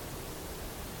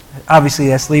 Obviously,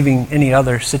 that's leaving any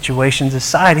other situations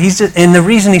aside. And the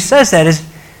reason he says that is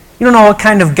you don't know what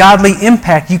kind of godly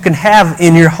impact you can have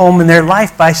in your home and their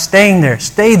life by staying there.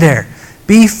 Stay there.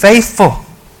 Be faithful.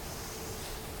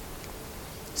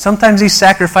 Sometimes these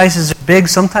sacrifices are big,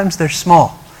 sometimes they're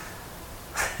small.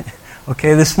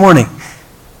 Okay, this morning.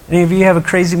 Any of you have a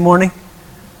crazy morning?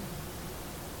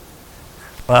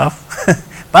 Bob?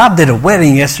 Bob did a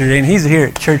wedding yesterday, and he's here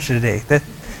at church today.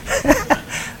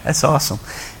 That's awesome.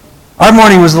 Our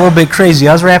morning was a little bit crazy.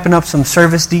 I was wrapping up some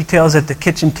service details at the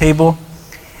kitchen table,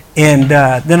 and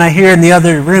then I hear in the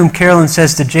other room, Carolyn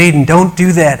says to Jaden, "Don't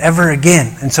do that ever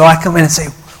again." And so I come in and say,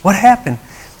 "What happened?"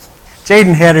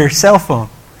 Jaden had her cell phone,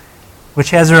 which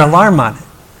has her alarm on it.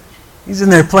 He's in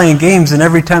there playing games, and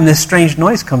every time this strange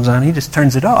noise comes on, he just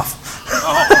turns it off.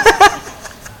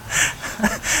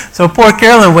 So poor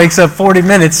Carolyn wakes up 40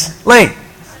 minutes late.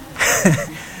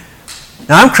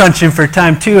 Now I'm crunching for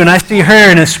time too, and I see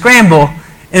her in a scramble, and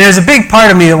there's a big part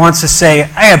of me that wants to say,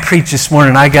 I got to preach this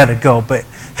morning, I got to go, but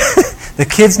the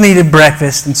kids needed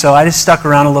breakfast, and so I just stuck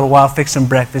around a little while, fixed some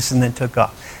breakfast, and then took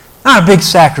off. Not a big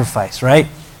sacrifice, right?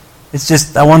 It's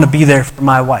just I want to be there for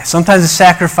my wife. Sometimes a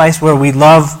sacrifice where we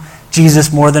love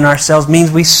Jesus more than ourselves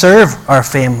means we serve our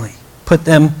family, put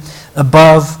them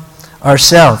above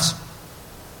ourselves.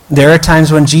 There are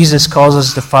times when Jesus calls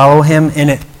us to follow him, and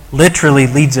it literally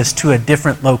leads us to a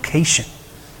different location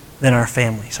than our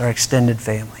families, our extended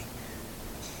family.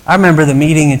 I remember the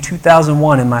meeting in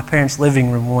 2001 in my parents'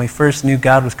 living room when we first knew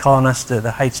God was calling us to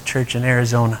the Heights Church in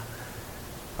Arizona.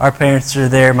 Our parents are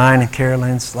there, mine and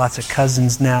Carolyn's, lots of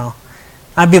cousins now.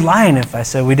 I'd be lying if I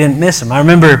said we didn't miss them. I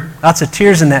remember lots of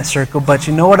tears in that circle, but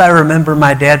you know what I remember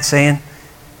my dad saying?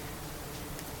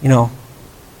 You know,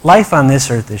 life on this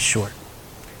earth is short.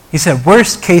 He said,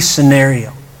 worst case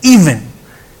scenario, even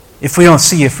if we don't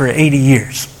see you for 80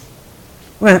 years,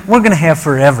 we're going to have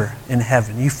forever in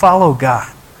heaven. You follow God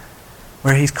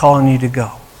where he's calling you to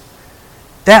go.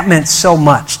 That meant so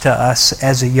much to us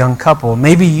as a young couple.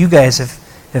 Maybe you guys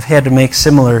have had to make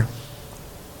similar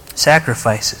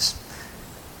sacrifices.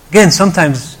 Again,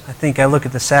 sometimes I think I look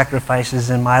at the sacrifices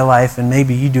in my life, and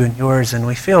maybe you do in yours, and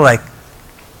we feel like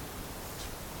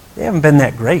they haven't been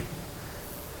that great.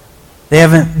 They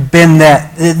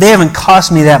haven't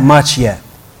cost me that much yet.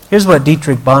 Here's what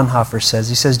Dietrich Bonhoeffer says.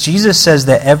 He says, Jesus says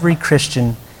that every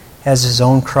Christian has his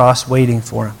own cross waiting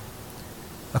for him.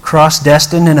 A cross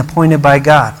destined and appointed by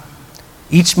God.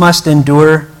 Each must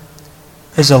endure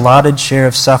his allotted share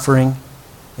of suffering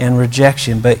and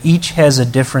rejection, but each has a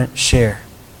different share.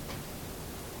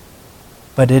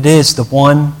 But it is the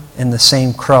one and the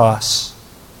same cross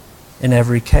in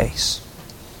every case.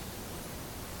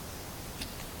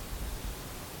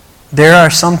 There are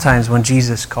some times when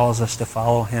Jesus calls us to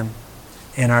follow him,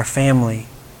 and our family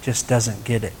just doesn't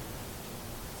get it.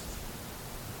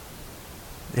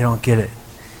 They don't get it.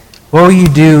 What will you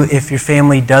do if your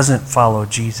family doesn't follow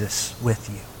Jesus with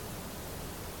you?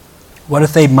 What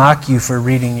if they mock you for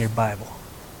reading your Bible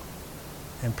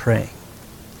and praying?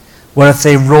 What if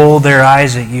they roll their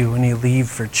eyes at you when you leave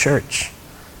for church?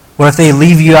 What if they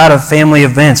leave you out of family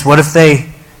events? What if they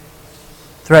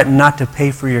threaten not to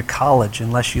pay for your college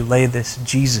unless you lay this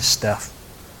Jesus stuff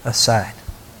aside?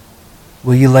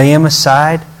 Will you lay him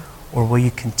aside, or will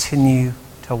you continue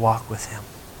to walk with him?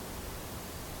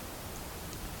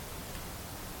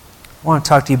 I want to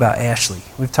talk to you about Ashley.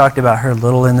 We've talked about her a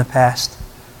little in the past.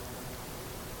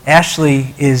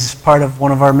 Ashley is part of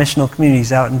one of our missional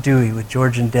communities out in Dewey with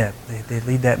George and Deb. They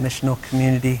lead that missional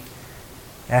community.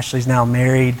 Ashley's now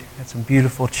married, got some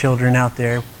beautiful children out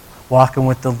there walking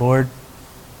with the Lord.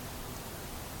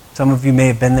 Some of you may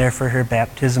have been there for her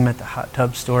baptism at the hot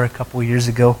tub store a couple years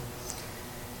ago.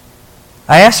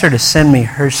 I asked her to send me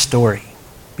her story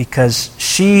because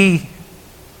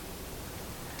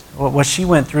what she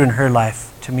went through in her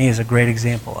life, to me, is a great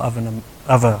example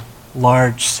of a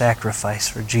large sacrifice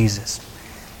for Jesus.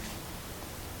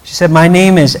 She said, "My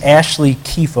name is Ashley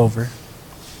Kiefover,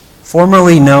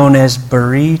 formerly known as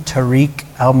Bari Tariq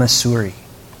Al-Masuri.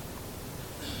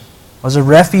 I was a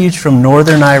refuge from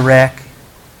northern Iraq,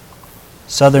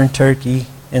 southern Turkey,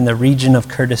 and the region of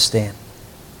Kurdistan.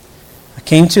 I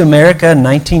came to America in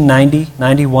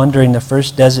 1990-91 during the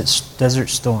first desert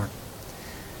storm.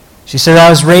 She said, I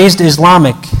was raised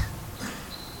Islamic.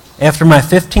 After my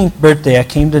 15th birthday, I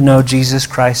came to know Jesus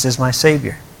Christ as my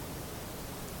Savior.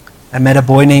 I met a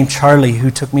boy named Charlie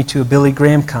who took me to a Billy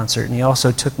Graham concert, and he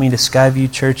also took me to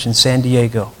Skyview Church in San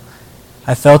Diego.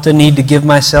 I felt a need to give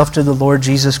myself to the Lord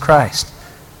Jesus Christ.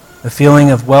 The feeling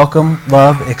of welcome,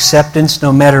 love, acceptance,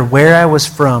 no matter where I was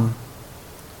from,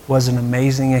 was an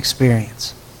amazing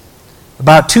experience.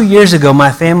 About 2 years ago,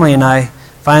 my family and I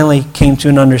finally came to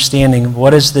an understanding of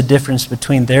what is the difference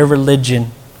between their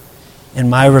religion and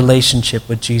my relationship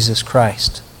with Jesus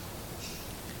Christ.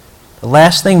 The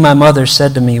last thing my mother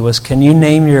said to me was, can you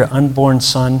name your unborn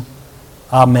son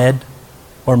Ahmed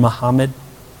or Muhammad,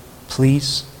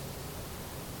 please?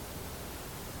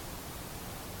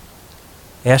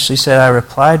 Ashley said, I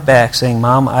replied back saying,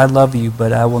 Mom, I love you,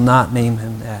 but I will not name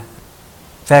him that.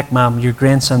 In fact, Mom, your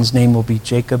grandson's name will be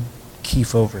Jacob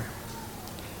Kiefover.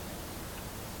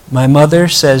 My mother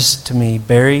says to me,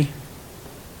 Barry,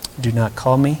 do not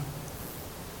call me.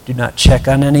 Do not check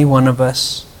on any one of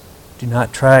us. Do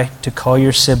not try to call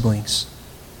your siblings.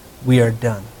 We are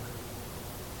done.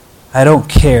 I don't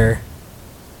care.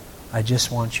 I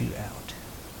just want you out.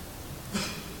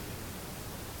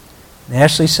 And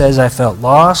Ashley says, I felt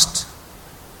lost,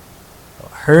 I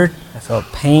felt hurt, I felt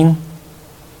pain,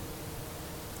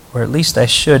 or at least I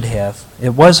should have.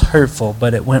 It was hurtful,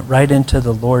 but it went right into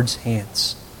the Lord's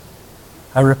hands.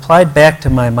 I replied back to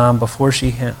my mom before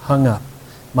she hung up,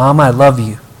 Mom, I love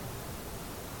you.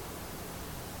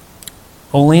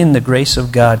 Only in the grace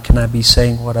of God can I be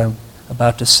saying what I'm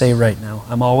about to say right now.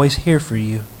 I'm always here for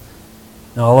you.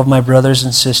 And all of my brothers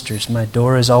and sisters, my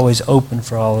door is always open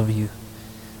for all of you.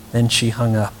 Then she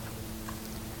hung up.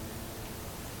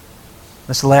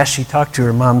 That's the last she talked to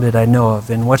her mom that I know of.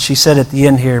 And what she said at the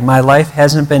end here, my life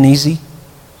hasn't been easy,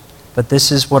 but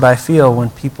this is what I feel when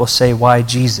people say, why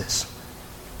Jesus?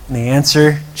 And the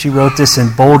answer, she wrote this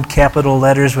in bold capital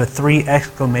letters with 3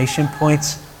 exclamation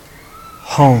points,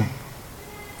 home.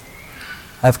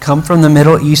 I've come from the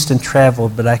Middle East and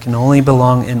traveled, but I can only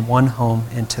belong in one home,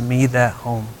 and to me that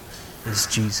home is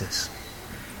Jesus.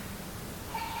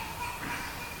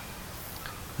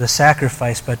 The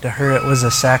sacrifice, but to her it was a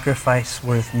sacrifice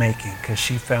worth making because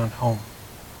she found home.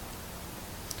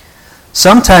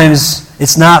 Sometimes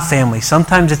it's not family.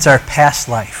 Sometimes it's our past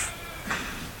life.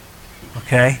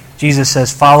 Okay? Jesus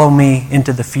says, follow me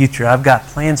into the future. I've got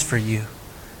plans for you.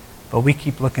 But we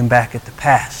keep looking back at the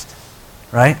past.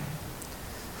 Right?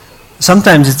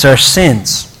 Sometimes it's our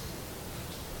sins.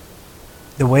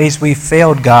 The ways we've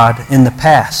failed God in the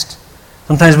past.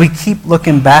 Sometimes we keep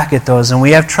looking back at those and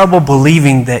we have trouble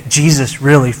believing that Jesus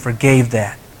really forgave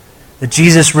that. That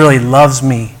Jesus really loves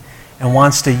me and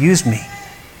wants to use me.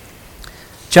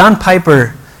 John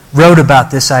Piper wrote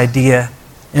about this idea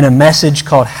in a message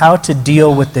called How to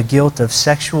Deal with the Guilt of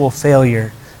Sexual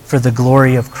Failure for the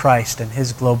Glory of Christ and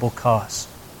His Global Cause.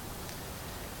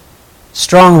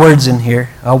 Strong words in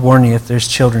here. I'll warn you if there's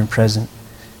children present.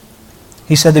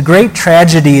 He said, the great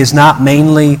tragedy is not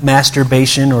mainly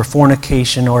masturbation or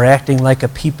fornication or acting like a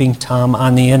peeping Tom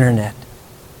on the internet.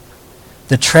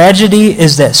 The tragedy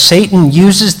is that Satan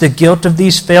uses the guilt of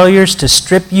these failures to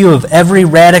strip you of every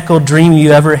radical dream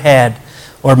you ever had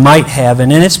or might have,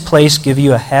 and in its place give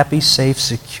you a happy, safe,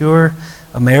 secure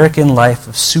American life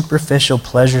of superficial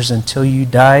pleasures until you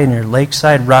die in your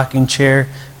lakeside rocking chair,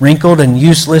 wrinkled and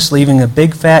useless, leaving a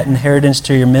big fat inheritance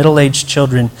to your middle-aged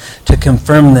children to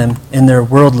confirm them in their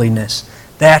worldliness.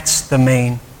 That's the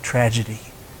main tragedy.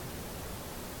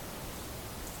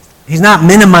 He's not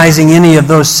minimizing any of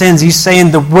those sins. He's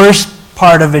saying the worst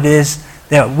part of it is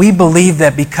that we believe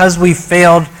that because we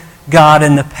failed God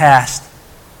in the past,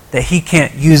 that He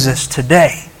can't use us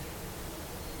today.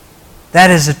 That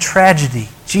is a tragedy.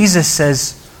 Jesus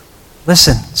says,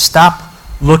 listen, stop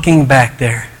looking back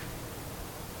there.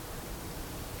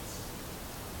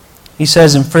 He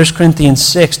says in 1 Corinthians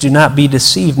 6, do not be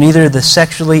deceived. Neither the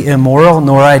sexually immoral,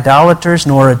 nor idolaters,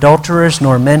 nor adulterers,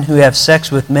 nor men who have sex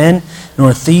with men,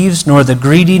 nor thieves, nor the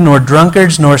greedy, nor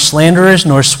drunkards, nor slanderers,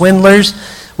 nor swindlers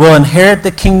will inherit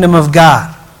the kingdom of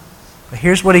God. But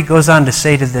here's what he goes on to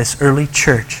say to this early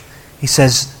church. He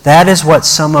says, that is what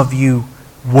some of you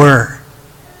were.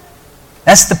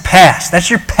 That's the past. That's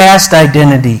your past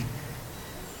identity.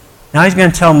 Now he's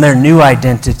going to tell them their new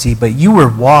identity, but you were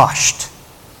washed.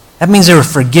 That means they were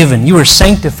forgiven. You were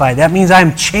sanctified. That means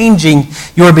I'm changing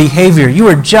your behavior. You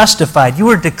were justified. You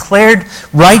were declared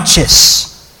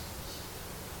righteous.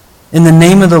 in the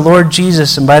name of the Lord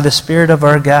Jesus and by the Spirit of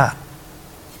our God.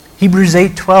 Hebrews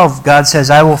 8:12, God says,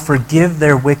 I will forgive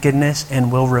their wickedness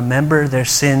and will remember their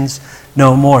sins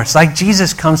no more. It's like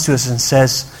Jesus comes to us and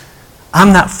says,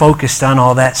 I'm not focused on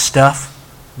all that stuff.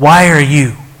 Why are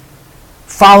you?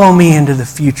 Follow me into the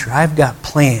future. I've got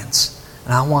plans,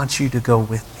 and I want you to go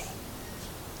with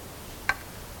me.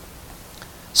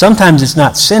 Sometimes it's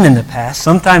not sin in the past.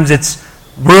 Sometimes it's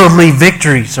worldly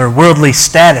victories or worldly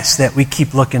status that we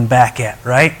keep looking back at,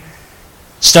 right?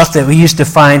 Stuff that we used to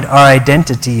find our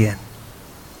identity in.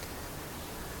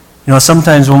 You know,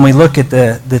 sometimes when we look at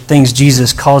the things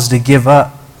Jesus calls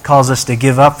us to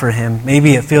give up for him,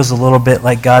 maybe it feels a little bit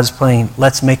like God's playing,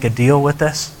 let's make a deal with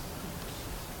us.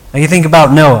 Now you think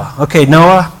about Noah. Okay,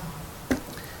 Noah,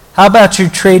 how about you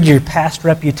trade your past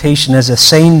reputation as a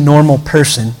sane, normal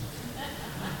person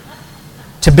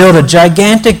to build a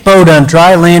gigantic boat on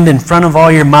dry land in front of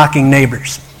all your mocking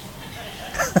neighbors?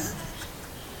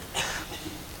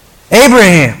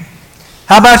 Abraham,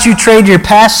 how about you trade your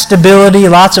past stability,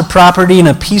 lots of property, and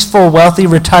a peaceful, wealthy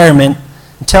retirement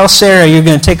and tell Sarah you're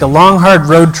going to take a long, hard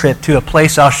road trip to a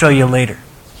place I'll show you later?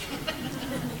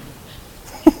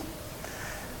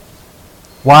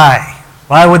 Why?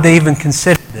 Why would they even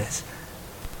consider this?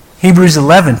 Hebrews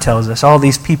 11 tells us all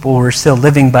these people were still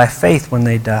living by faith when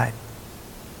they died.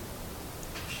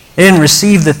 They didn't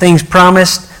receive the things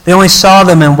promised. They only saw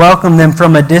them and welcomed them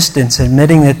from a distance,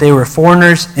 admitting that they were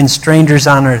foreigners and strangers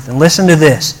on earth. And listen to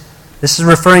this. This is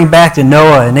referring back to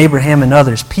Noah and Abraham and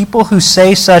others. People who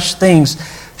say such things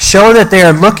show that they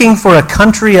are looking for a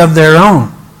country of their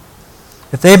own.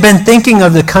 If they had been thinking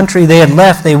of the country they had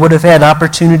left, they would have had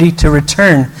opportunity to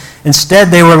return. Instead,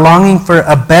 they were longing for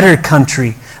a better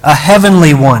country, a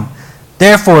heavenly one.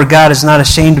 Therefore, God is not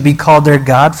ashamed to be called their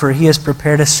God, for he has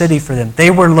prepared a city for them. They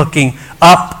were looking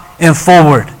up and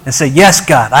forward and say, yes,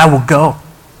 God, I will go.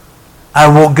 I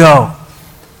will go.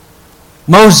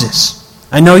 Moses,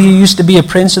 I know you used to be a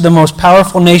prince of the most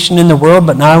powerful nation in the world,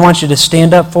 but now I want you to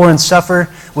stand up for and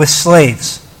suffer with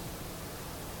slaves.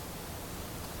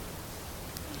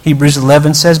 Hebrews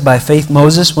 11 says, by faith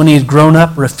Moses, when he had grown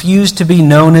up, refused to be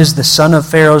known as the son of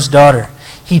Pharaoh's daughter.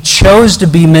 He chose to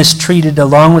be mistreated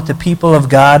along with the people of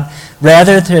God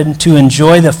rather than to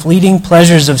enjoy the fleeting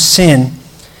pleasures of sin.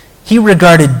 He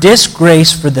regarded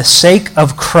disgrace for the sake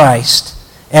of Christ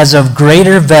as of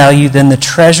greater value than the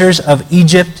treasures of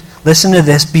Egypt. Listen to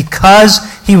this, because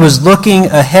he was looking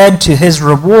ahead to his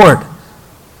reward.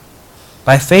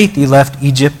 By faith he left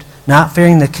Egypt, not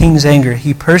fearing the king's anger.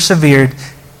 He persevered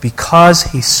because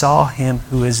he saw him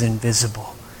who is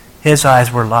invisible. His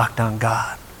eyes were locked on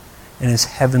God and his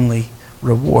heavenly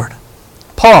reward.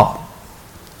 Paul,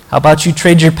 how about you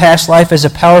trade your past life as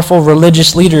a powerful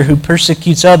religious leader who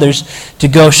persecutes others to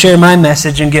go share my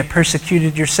message and get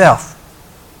persecuted yourself?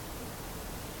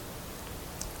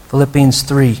 Philippians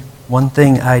 3, one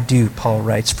thing I do, Paul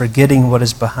writes, forgetting what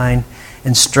is behind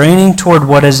and straining toward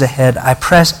what is ahead, I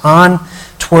press on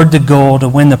toward the goal to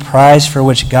win the prize for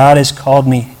which God has called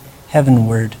me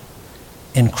heavenward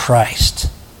in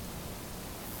Christ.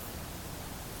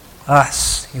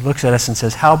 Us, he looks at us and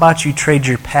says, how about you trade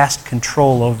your past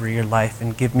control over your life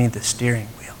and give me the steering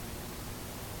wheel?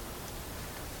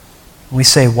 And we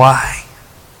say, why?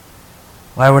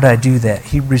 Why would I do that?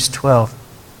 Hebrews 12.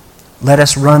 Let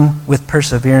us run with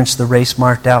perseverance the race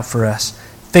marked out for us,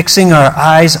 fixing our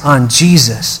eyes on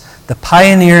Jesus, the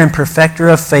pioneer and perfecter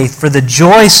of faith. For the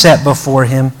joy set before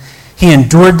him, he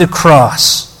endured the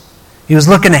cross. He was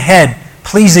looking ahead,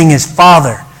 pleasing his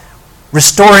Father,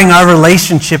 restoring our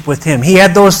relationship with him. He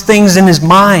had those things in his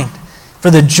mind. For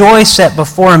the joy set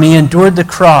before him, he endured the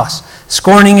cross,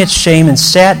 scorning its shame, and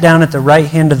sat down at the right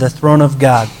hand of the throne of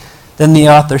God. Then the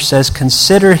author says,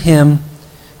 consider him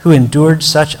who endured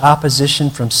such opposition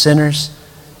from sinners,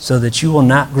 so that you will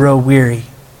not grow weary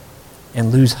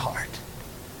and lose heart.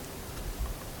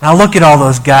 Now look at all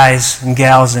those guys and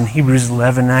gals in Hebrews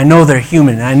 11, and I know they're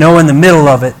human. And I know in the middle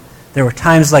of it, there were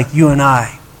times like you and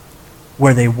I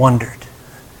where they wondered,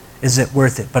 is it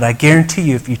worth it? But I guarantee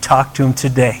you, if you talk to them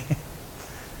today,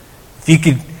 if you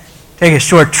could take a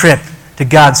short trip to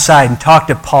God's side and talk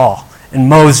to Paul and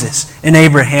Moses and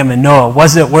Abraham and Noah,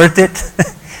 was it worth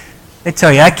it? They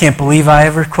tell you, I can't believe I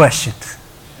ever questioned.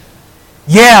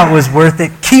 Yeah, it was worth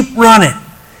it. Keep running.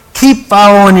 Keep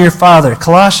following your Father.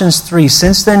 Colossians 3,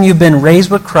 since then you've been raised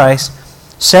with Christ.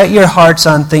 Set your hearts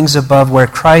on things above where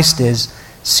Christ is,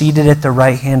 seated at the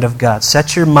right hand of God.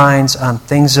 Set your minds on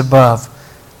things above,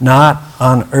 not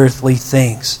on earthly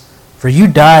things. For you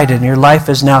died, and your life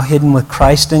is now hidden with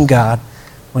Christ in God.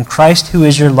 When Christ, who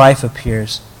is your life,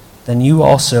 appears, then you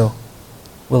also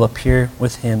will appear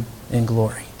with him in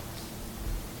glory.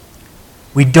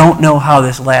 We don't know how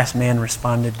this last man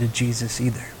responded to Jesus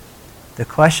either. The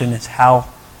question is, how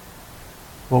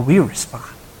will we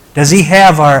respond? Does he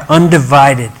have our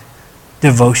undivided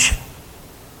devotion?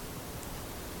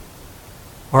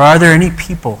 Or are there any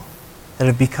people that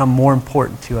have become more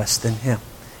important to us than him?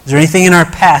 Is there anything in our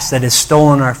past that has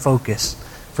stolen our focus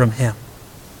from him?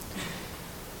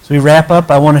 As we wrap up,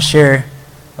 I want to share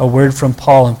a word from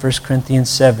Paul in 1 Corinthians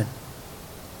 7.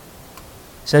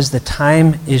 It says, "The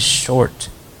time is short.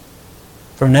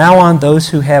 From now on, those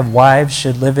who have wives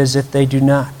should live as if they do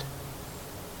not.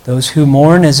 Those who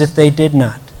mourn as if they did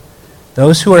not.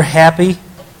 Those who are happy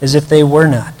as if they were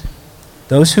not.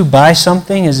 Those who buy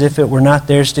something as if it were not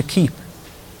theirs to keep.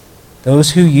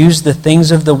 Those who use the things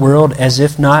of the world as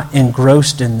if not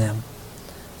engrossed in them.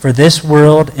 For this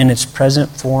world in its present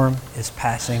form is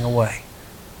passing away."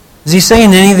 Is he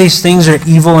saying any of these things are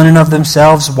evil in and of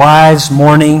themselves? Wives,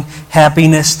 mourning,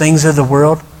 happiness, things of the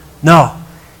world? No.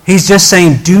 He's just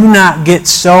saying, do not get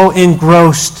so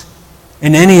engrossed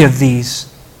in any of these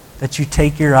that you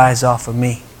take your eyes off of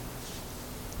me.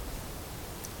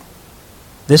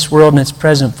 This world in its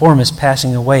present form is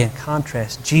passing away. In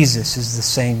contrast, Jesus is the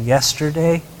same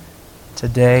yesterday,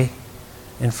 today,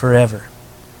 and forever.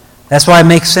 That's why it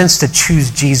makes sense to choose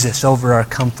Jesus over our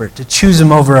comfort, to choose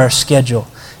him over our schedule,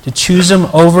 to choose him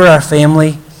over our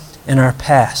family and our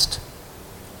past.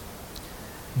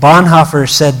 Bonhoeffer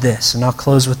said this, and I'll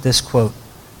close with this quote: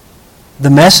 "The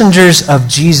messengers of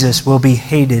Jesus will be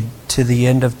hated to the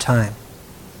end of time.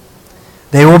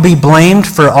 They will be blamed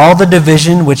for all the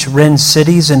division which rends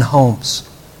cities and homes.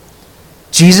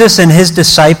 Jesus and his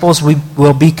disciples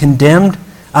will be condemned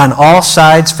on all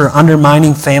sides for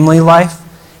undermining family life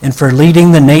and for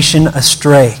leading the nation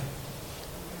astray.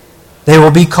 They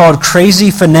will be called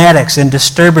crazy fanatics and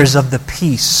disturbers of the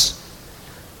peace.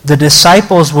 The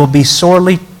disciples will be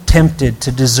sorely tempted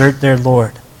to desert their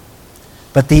Lord.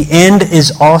 But the end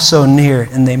is also near,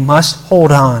 and they must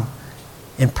hold on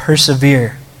and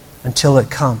persevere until it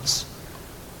comes."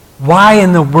 Why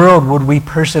in the world would we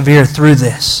persevere through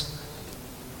this?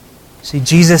 See,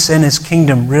 Jesus and his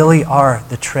kingdom really are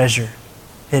the treasure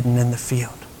hidden in the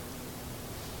field.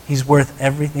 He's worth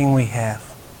everything we have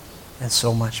and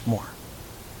so much more.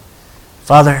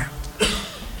 Father,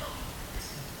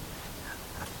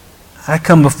 I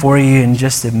come before you and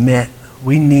just admit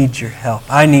we need your help.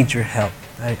 I need your help.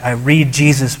 I read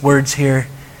Jesus' words here,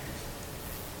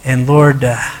 and Lord,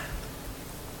 I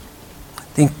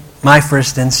think my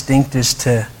first instinct is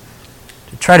to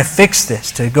try to fix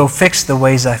this, to go fix the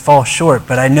ways I fall short.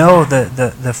 But I know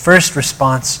the first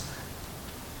response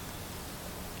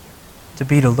to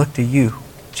be to look to you,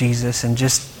 Jesus, and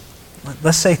just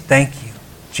let's say thank you,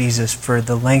 Jesus, for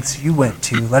the lengths you went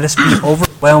to. Let us be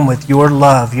overwhelmed with your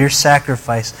love, your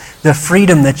sacrifice, the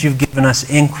freedom that you've given us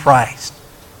in Christ.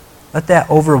 Let that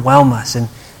overwhelm us. And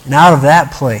out of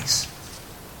that place,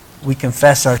 we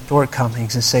confess our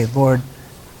shortcomings and say, Lord,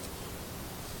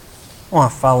 I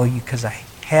want to follow you because I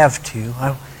have to.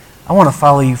 I want to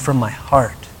follow you from my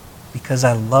heart because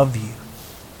I love you.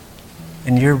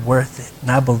 And you're worth it.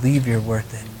 And I believe you're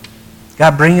worth it.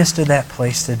 God, bring us to that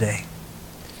place today.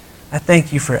 I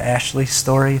thank you for Ashley's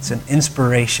story. It's an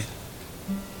inspiration.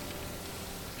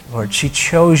 Lord, she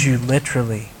chose you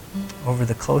literally over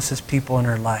the closest people in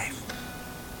her life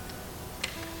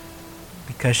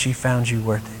because she found you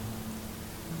worth it.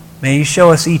 May you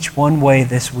show us each one way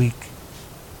this week,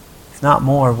 if not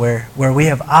more, where we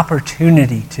have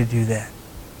opportunity to do that.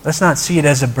 Let's not see it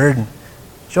as a burden.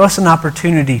 Show us an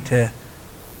opportunity to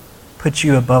put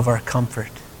you above our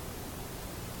comfort.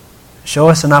 Show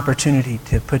us an opportunity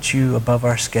to put you above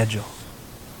our schedule.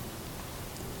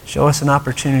 Show us an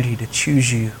opportunity to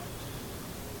choose you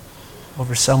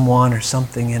over someone or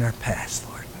something in our past,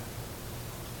 Lord.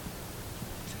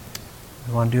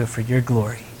 We want to do it for your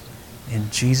glory. In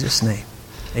Jesus' name,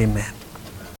 amen.